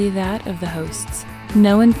solely that of the hosts.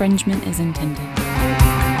 No infringement is intended.